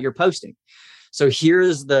attention to what you're posting. So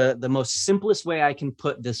here's the most simplest way I can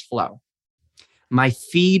put this flow. My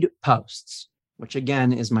feed posts, which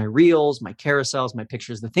again is my reels, my carousels, my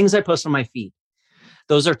pictures, the things I post on my feed.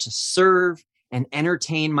 Those are to serve and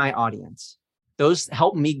entertain my audience. Those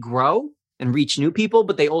help me grow and reach new people,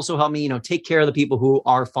 but they also help me, take care of the people who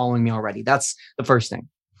are following me already. That's the first thing.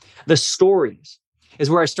 The stories is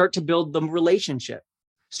where I start to build the relationship.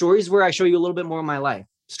 Stories where I show you a little bit more of my life.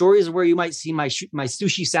 Stories where you might see my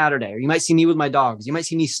sushi Saturday, or you might see me with my dogs. You might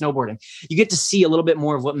see me snowboarding. You get to see a little bit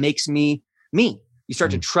more of what makes me, me. You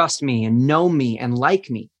start to trust me and know me and like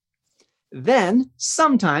me. Then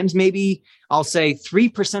sometimes, maybe I'll say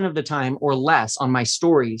 3% of the time or less on my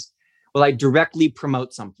stories will I directly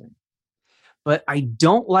promote something. But I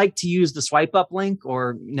don't like to use the swipe up link,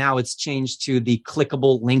 or now it's changed to the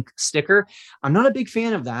clickable link sticker. I'm not a big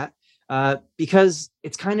fan of that because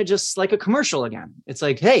it's kind of just like a commercial again. It's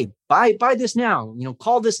like, hey, buy this now,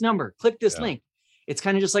 call this number, click this link. It's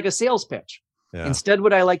kind of just like a sales pitch. Yeah. Instead,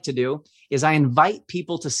 what I like to do is I invite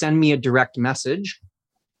people to send me a direct message,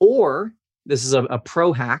 or this is a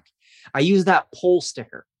pro hack. I use that poll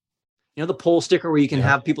sticker. The poll sticker where you can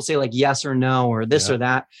have people say like yes or no, or this or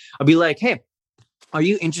that. I'll be like, hey, are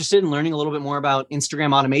you interested in learning a little bit more about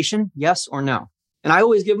Instagram automation? Yes or no? And I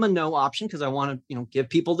always give them a no option because I want to, give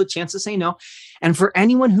people the chance to say no. And for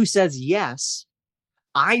anyone who says yes,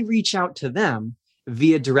 I reach out to them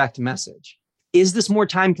via direct message. Is this more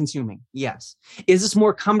time consuming? Yes. Is this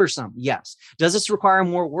more cumbersome? Yes. Does this require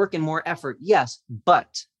more work and more effort? Yes.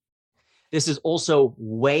 But this is also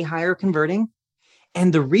way higher converting.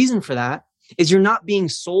 And the reason for that is you're not being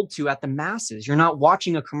sold to at the masses. You're not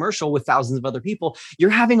watching a commercial with thousands of other people. You're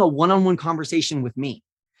having a one-on-one conversation with me.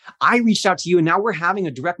 I reached out to you and now we're having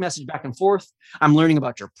a direct message back and forth. I'm learning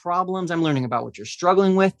about your problems. I'm learning about what you're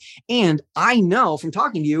struggling with. And I know from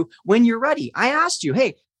talking to you when you're ready. I asked you,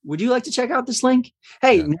 hey, would you like to check out this link?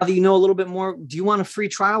 Hey, now that you know a little bit more, do you want a free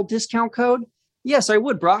trial discount code? Yes, I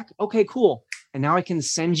would, Brock. Okay, cool. And now I can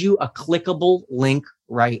send you a clickable link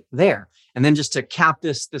right there. And then just to cap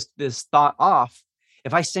this thought off,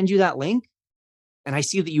 if I send you that link and I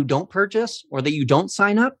see that you don't purchase or that you don't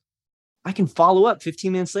sign up, I can follow up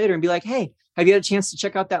 15 minutes later and be like, hey, have you had a chance to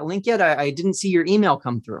check out that link yet? I didn't see your email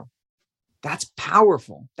come through. That's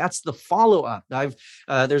powerful. That's the follow-up.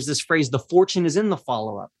 There's this phrase, the fortune is in the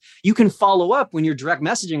follow-up. You can follow up when you're direct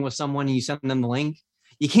messaging with someone and you send them the link.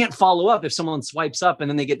 You can't follow up if someone swipes up and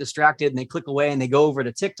then they get distracted and they click away and they go over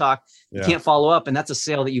to TikTok. You can't follow up, and that's a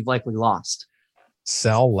sale that you've likely lost.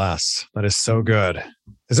 Sell less. That is so good.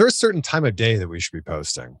 Is there a certain time of day that we should be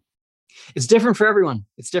posting? It's different for everyone.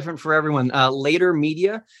 Later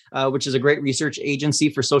Media, which is a great research agency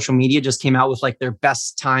for social media, just came out with like their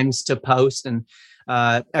best times to post, and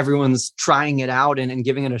everyone's trying it out and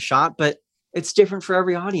giving it a shot, but it's different for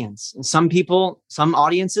every audience. And some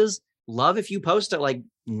audiences love if you post at like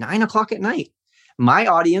 9 o'clock at night. My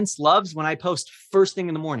audience loves when I post first thing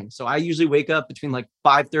in the morning. So I usually wake up between like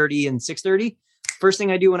 5:30 and 6:30. First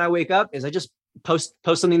thing I do when I wake up is I just post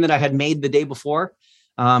something that I had made the day before.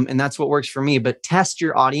 And that's what works for me. But test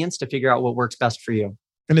your audience to figure out what works best for you.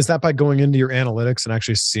 And is that by going into your analytics and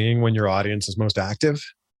actually seeing when your audience is most active?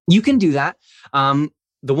 You can do that.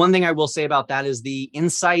 The one thing I will say about that is the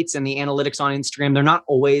insights and the analytics on Instagram, they're not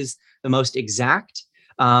always the most exact.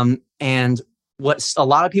 And what a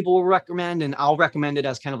lot of people will recommend, and I'll recommend it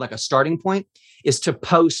as kind of like a starting point, is to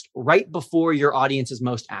post right before your audience is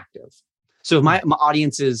most active. So if my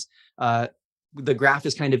audience is, the graph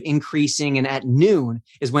is kind of increasing and at noon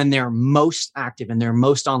is when they're most active and they're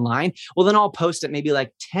most online, well, then I'll post at maybe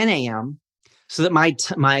like 10 a.m. so that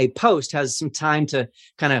my post has some time to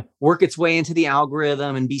kind of work its way into the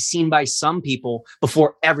algorithm and be seen by some people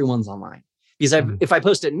before everyone's online. Because if I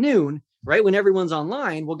post at noon, right when everyone's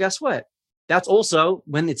online, well, guess what? That's also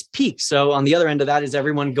when it's peak. So on the other end of that is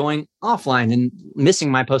everyone going offline and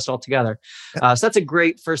missing my post altogether. So that's a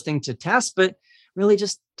great first thing to test, but really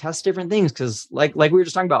just test different things. Cause like we were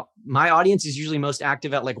just talking about, my audience is usually most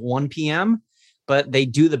active at like 1 p.m., but they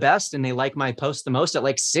do the best and they like my post the most at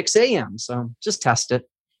like 6 a.m. So just test it.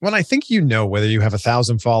 Well, I think whether you have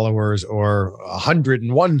 1,000 followers or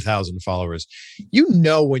 101,000 followers,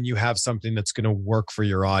 when you have something that's going to work for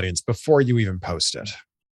your audience before you even post it.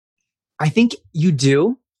 I think you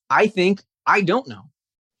do. I don't know.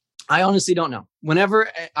 I honestly don't know. Whenever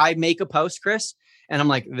I make a post, Chris, and I'm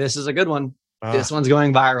like, this is a good one. This one's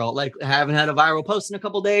going viral. Like, I haven't had a viral post in a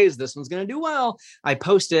couple of days. This one's going to do well. I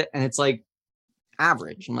post it and it's like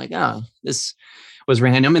average. I'm like, this was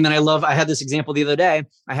random. And then I had this example the other day.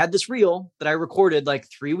 I had this reel that I recorded like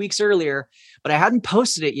 3 weeks earlier, but I hadn't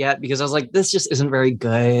posted it yet because I was like, this just isn't very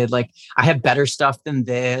good. Like, I have better stuff than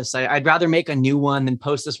this. I'd rather make a new one than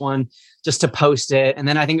post this one just to post it. And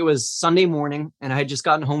then I think it was Sunday morning and I had just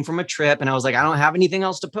gotten home from a trip and I was like, I don't have anything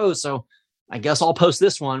else to post. So I guess I'll post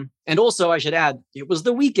this one. And also I should add, it was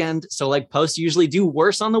the weekend. So like posts usually do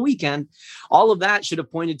worse on the weekend. All of that should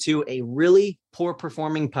have pointed to a really poor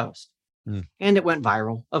performing post. And it went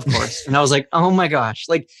viral, of course. And I was like, oh my gosh,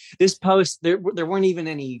 like this post, there weren't even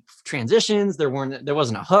any transitions. There wasn't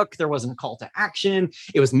a hook. There wasn't a call to action.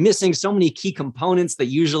 It was missing so many key components that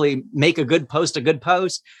usually make a good post a good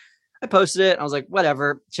post. I posted it. I was like,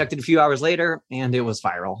 whatever, checked it a few hours later and it was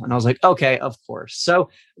viral. And I was like, okay, of course. So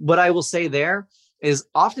what I will say there is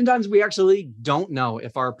oftentimes we actually don't know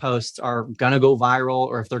if our posts are going to go viral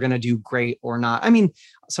or if they're going to do great or not. I mean,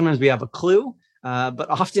 sometimes we have a clue, but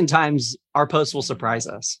oftentimes our posts will surprise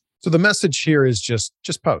us. So the message here is just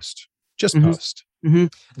post, post. Mm-hmm.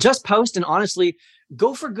 Just post. And honestly,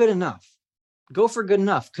 go for good enough.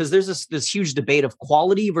 Because there's this huge debate of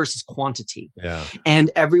quality versus quantity. Yeah. And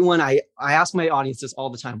everyone, I ask my audience this all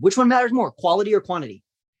the time, which one matters more, quality or quantity?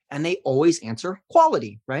 And they always answer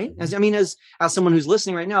quality, right? As someone who's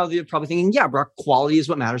listening right now, they're probably thinking, yeah, Brock, quality is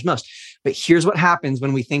what matters most. But here's what happens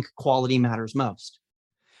when we think quality matters most.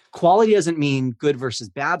 Quality doesn't mean good versus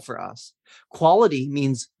bad for us. Quality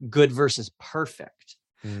means good versus perfect.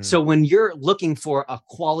 So when you're looking for a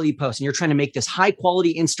quality post and you're trying to make this high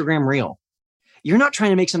quality Instagram reel, you're not trying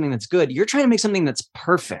to make something that's good. You're trying to make something that's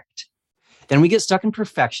perfect. Then we get stuck in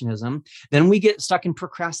perfectionism. Then we get stuck in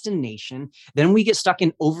procrastination. Then we get stuck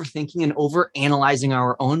in overthinking and overanalyzing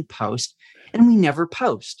our own post. And we never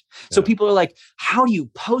post. Yeah. So people are like, how do you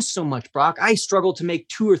post so much, Brock? I struggle to make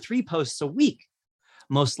 2 or 3 posts a week.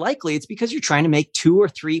 Most likely it's because you're trying to make 2 or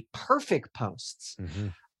 3 perfect posts. Mm-hmm.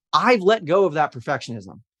 I've let go of that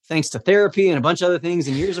perfectionism. Thanks to therapy and a bunch of other things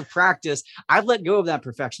and years of practice, I've let go of that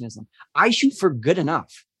perfectionism. I shoot for good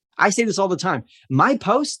enough. I say this all the time. My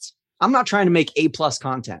posts, I'm not trying to make A+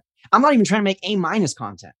 content. I'm not even trying to make A-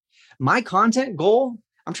 content. My content goal,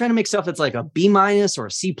 I'm trying to make stuff that's like a B- or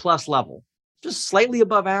a C+ level, just slightly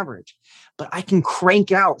above average. But I can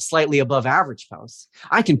crank out slightly above average posts.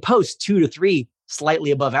 I can post 2 to 3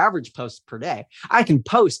 slightly above average posts per day. I can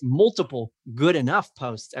post multiple good enough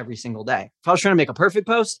posts every single day. If I was trying to make a perfect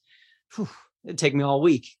post, it'd take me all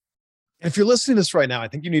week. And if you're listening to this right now, I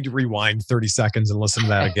think you need to rewind 30 seconds and listen to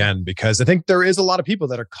that again, because I think there is a lot of people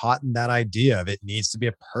that are caught in that idea of it needs to be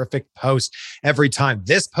a perfect post every time.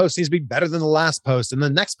 This post needs to be better than the last post, and the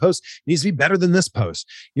next post needs to be better than this post.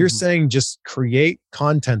 You're saying just create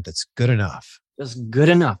content that's good enough. Just good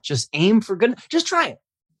enough. Just aim for good. Just try it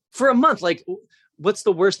for a month. Like, what's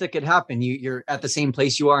the worst that could happen? You're at the same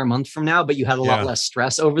place you are a month from now, but you had a lot less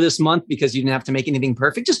stress over this month because you didn't have to make anything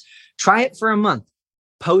perfect. Just try it for a month.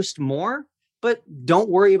 Post more, but don't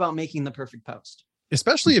worry about making the perfect post.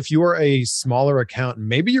 Especially if you are a smaller account, and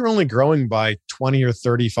maybe you're only growing by 20 or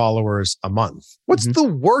 30 followers a month. What's the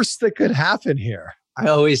worst that could happen here? I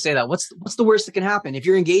always say that. What's the worst that can happen? If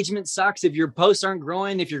your engagement sucks, if your posts aren't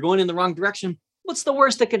growing, if you're going in the wrong direction, what's the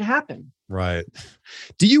worst that could happen? Right.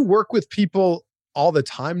 Do you work with people all the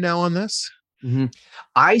time now on this?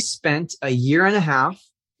 I spent a year and a half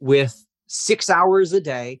with 6 hours a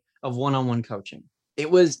day of one-on-one coaching. It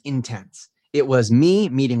was intense. It was me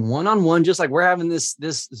meeting one-on-one, just like we're having this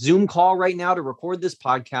Zoom call right now to record this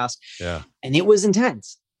podcast. Yeah. And it was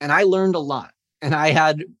intense. And I learned a lot. And I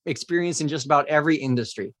had experience in just about every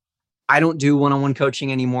industry. I don't do one-on-one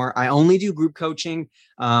coaching anymore. I only do group coaching.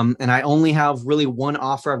 And I only have really one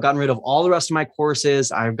offer. I've gotten rid of all the rest of my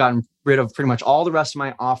courses. I've gotten rid of pretty much all the rest of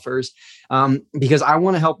my offers because I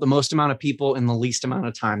want to help the most amount of people in the least amount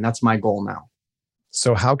of time. That's my goal now.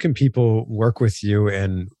 So how can people work with you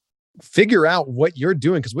and figure out what you're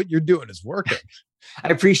doing? Because what you're doing is working. I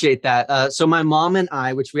appreciate that. So my mom and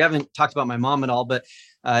I, which we haven't talked about my mom at all, but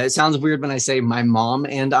it sounds weird when I say my mom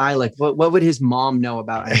and I, like what would his mom know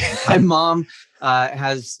about it? My mom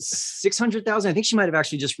has 600,000. I think she might have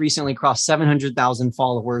actually just recently crossed 700,000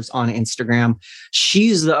 followers on Instagram.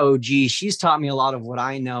 She's the OG. She's taught me a lot of what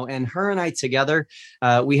I know. And her and I together,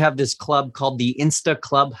 we have this club called the Insta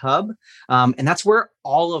Club Hub. And that's where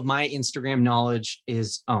all of my Instagram knowledge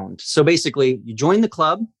is owned. So basically you join the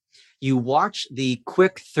club. You watch the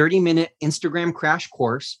quick 30-minute Instagram crash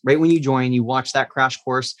course. Right when you join, you watch that crash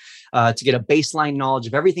course to get a baseline knowledge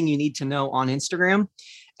of everything you need to know on Instagram.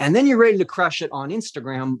 And then you're ready to crush it on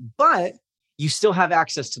Instagram, but you still have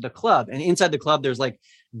access to the club. And inside the club, there's like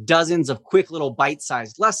dozens of quick little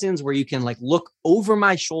bite-sized lessons where you can like look over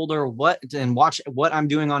my shoulder and watch what I'm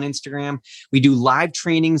doing on Instagram. We do live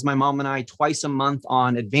trainings, my mom and I, twice a month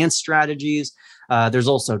on advanced strategies. There's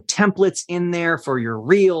also templates in there for your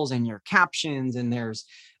reels and your captions, and there's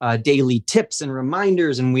daily tips and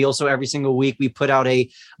reminders. And we also, every single week, we put out a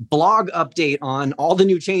blog update on all the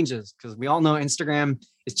new changes, because we all know Instagram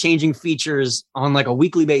is changing features on like a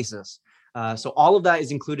weekly basis. So all of that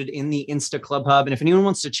is included in the Insta Club Hub. And if anyone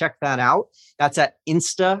wants to check that out, that's at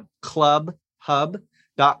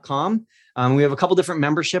instaclubhub.com. We have a couple different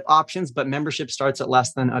membership options, but membership starts at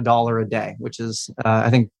less than $1 a day, which is, I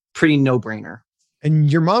think, pretty no-brainer.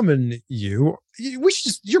 And your mom and your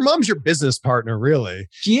mom's your business partner, really.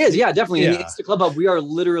 She is. Yeah, definitely. In the Insta Club Hub, we are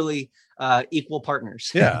literally equal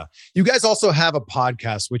partners. Yeah. You guys also have a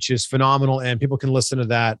podcast, which is phenomenal, and people can listen to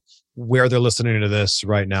that where they're listening to this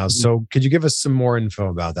right now. So could you give us some more info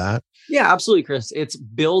about that? Yeah, absolutely, Chris. It's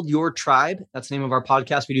Build Your Tribe. That's the name of our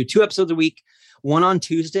podcast. We do 2 episodes a week. One on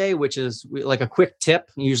Tuesday, which is like a quick tip.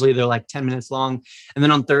 Usually they're like 10 minutes long. And then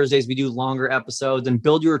on Thursdays, we do longer episodes. And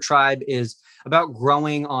Build Your Tribe is about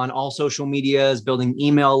growing on all social medias, building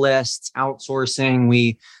email lists, outsourcing.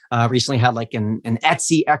 We recently had like an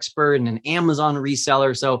Etsy expert and an Amazon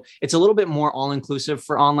reseller. So it's a little bit more all-inclusive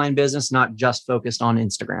for online business, not just focused on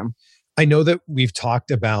Instagram. I know that we've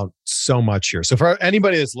talked about so much here. So for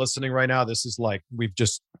anybody that's listening right now, this is like, we've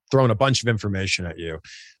just thrown a bunch of information at you.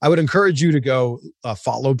 I would encourage you to go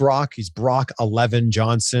follow Brock. He's Brock11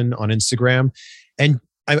 Johnson on Instagram. And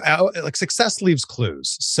I like, success leaves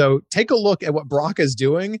clues. So take a look at what Brock is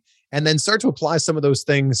doing and then start to apply some of those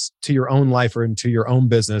things to your own life or into your own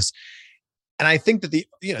business. And I think that the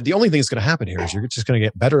only thing that's going to happen here is you're just going to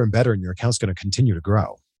get better and better, and your account's going to continue to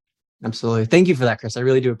grow. Absolutely. Thank you for that, Chris. I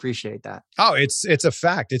really do appreciate that. Oh, it's a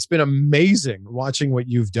fact. It's been amazing watching what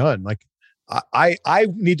you've done. Like I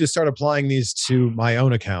need to start applying these to my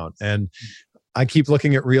own account. And I keep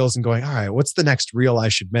looking at reels and going, all right, what's the next reel I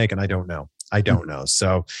should make? And I don't know.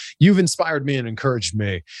 So you've inspired me and encouraged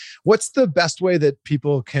me. What's the best way that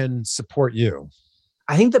people can support you?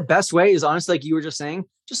 I think the best way is, honestly, like you were just saying,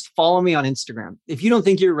 just follow me on Instagram. If you don't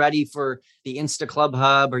think you're ready for the Insta Club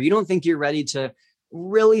Hub, or you don't think you're ready to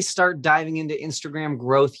really start diving into Instagram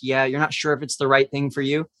growth yet, you're not sure if it's the right thing for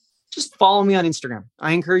you, just follow me on Instagram.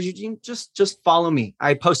 I encourage you to just follow me.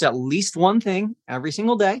 I post at least one thing every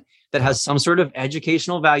single day that has some sort of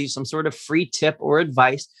educational value, some sort of free tip or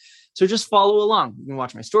advice. So just follow along. You can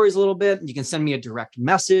watch my stories a little bit. You can send me a direct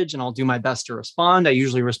message and I'll do my best to respond. I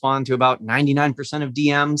usually respond to about 99% of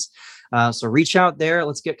DMs. So reach out there.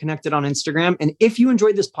 Let's get connected on Instagram. And if you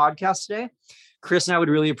enjoyed this podcast today, Chris and I would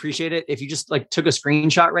really appreciate it if you just like took a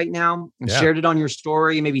screenshot right now and shared it on your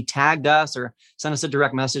story, maybe tagged us or sent us a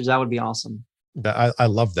direct message. That would be awesome. I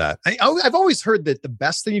love that. I've always heard that the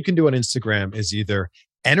best thing you can do on Instagram is either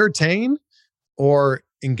entertain or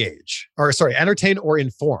entertain or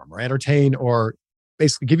inform, or entertain or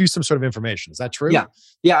basically give you some sort of information. Is that true?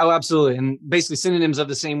 Yeah. Oh, absolutely. And basically synonyms of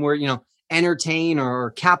the same word, entertain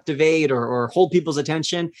or captivate or hold people's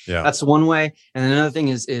attention. Yeah. That's one way. And then another thing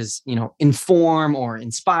is, inform or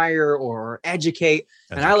inspire or educate.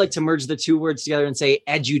 And I like to merge the two words together and say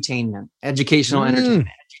edutainment, educational entertainment,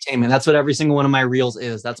 edutainment. That's what every single one of my reels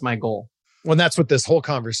is. That's my goal. Well, that's what this whole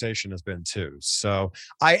conversation has been too. So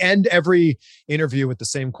I end every interview with the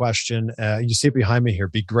same question. You see it behind me here.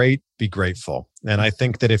 Be great, be grateful. And I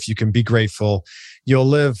think that if you can be grateful, you'll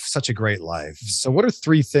live such a great life. So what are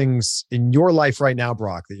 3 things in your life right now,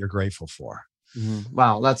 Brock, that you're grateful for?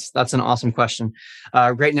 Wow, that's an awesome question.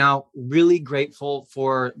 Right now, really grateful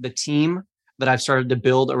for the team that I've started to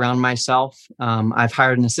build around myself. I've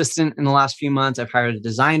hired an assistant in the last few months. I've hired a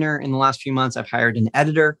designer in the last few months. I've hired an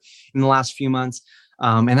editor in the last few months.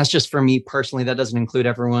 And that's just for me personally. That doesn't include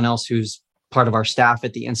everyone else who's part of our staff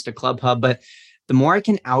at the Insta Club Hub. But the more I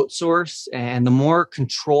can outsource and the more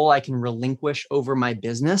control I can relinquish over my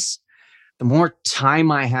business, the more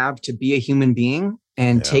time I have to be a human being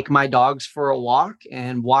and take my dogs for a walk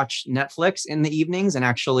and watch Netflix in the evenings and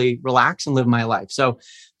actually relax and live my life. So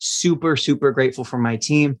super, super grateful for my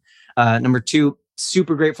team. Number 2,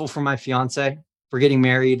 super grateful for my fiance. We're getting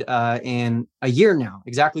married in a year now,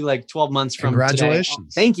 exactly like 12 months from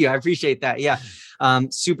Congratulations. Today. Thank you. I appreciate that. Yeah.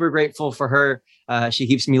 Super grateful for her. She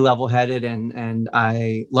keeps me level-headed and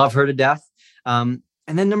I love her to death. And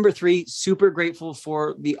then number 3, super grateful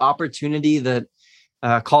for the opportunity that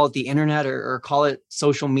call it the internet or call it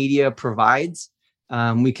social media provides.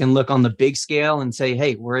 We can look on the big scale and say,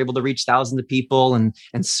 hey, we're able to reach thousands of people and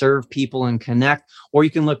serve people and connect. Or you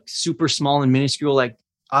can look super small and minuscule, like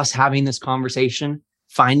us having this conversation,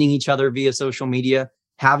 finding each other via social media,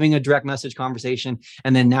 having a direct message conversation,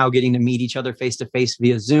 and then now getting to meet each other face to face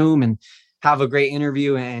via Zoom and have a great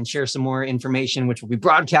interview and share some more information, which will be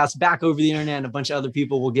broadcast back over the internet and a bunch of other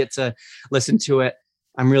people will get to listen to it.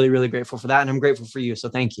 I'm really, really grateful for that. And I'm grateful for you. So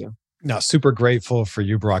thank you. No, super grateful for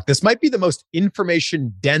you, Brock. This might be the most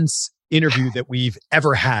information dense interview that we've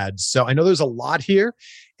ever had. So I know there's a lot here.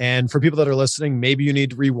 And for people that are listening, maybe you need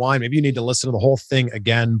to rewind. Maybe you need to listen to the whole thing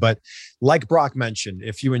again. But like Brock mentioned,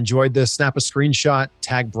 if you enjoyed this, snap a screenshot,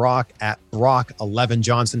 tag Brock at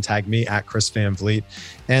Brock11Johnson, tag me at Chris Van Vliet,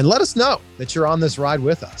 and let us know that you're on this ride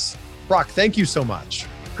with us. Brock, thank you so much.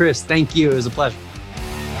 Chris, thank you. It was a pleasure.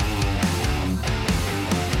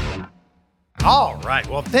 All right.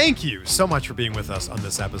 Well, thank you so much for being with us on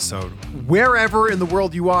this episode, wherever in the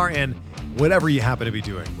world you are and whatever you happen to be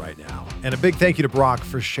doing right now. And a big thank you to Brock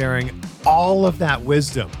for sharing all of that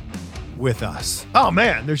wisdom with us. Oh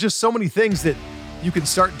man, there's just so many things that you can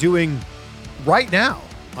start doing right now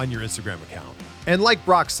on your Instagram account. And like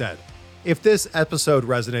Brock said, if this episode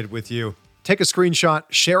resonated with you, take a screenshot,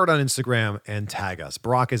 share it on Instagram, and tag us.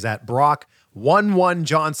 Brock is at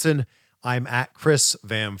Brock11Johnson. I'm at Chris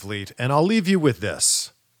Van Vliet, and I'll leave you with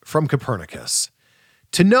this from Copernicus.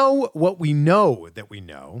 To know what we know that we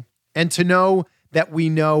know, and to know that we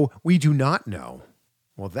know we do not know,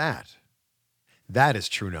 well, that is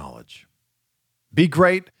true knowledge. Be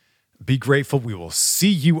great, be grateful. We will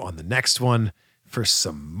see you on the next one for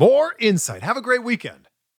some more insight. Have a great weekend.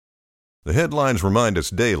 The headlines remind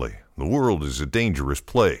us daily, the world is a dangerous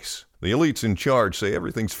place. The elites in charge say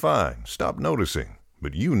everything's fine, stop noticing.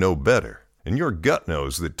 But you know better, and your gut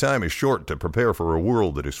knows that time is short to prepare for a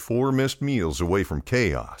world that is 4 missed meals away from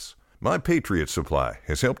chaos. My Patriot Supply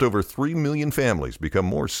has helped over 3 million families become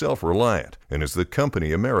more self-reliant and is the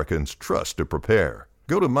company Americans trust to prepare.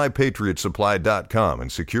 Go to MyPatriotSupply.com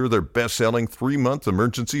and secure their best-selling 3-month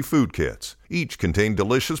emergency food kits. Each contain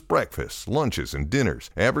delicious breakfasts, lunches, and dinners,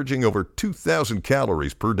 averaging over 2,000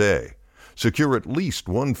 calories per day. Secure at least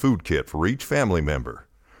 1 food kit for each family member.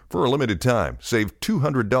 For a limited time, save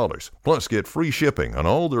 $200, plus get free shipping on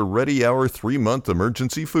all their Ready Hour 3-month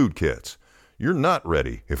emergency food kits. You're not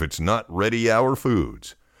ready if it's not Ready Hour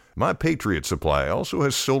Foods. My Patriot Supply also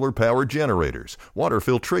has solar power generators, water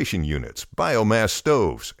filtration units, biomass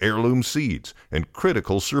stoves, heirloom seeds, and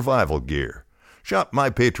critical survival gear. Shop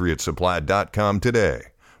MyPatriotSupply.com today.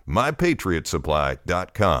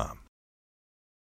 MyPatriotSupply.com.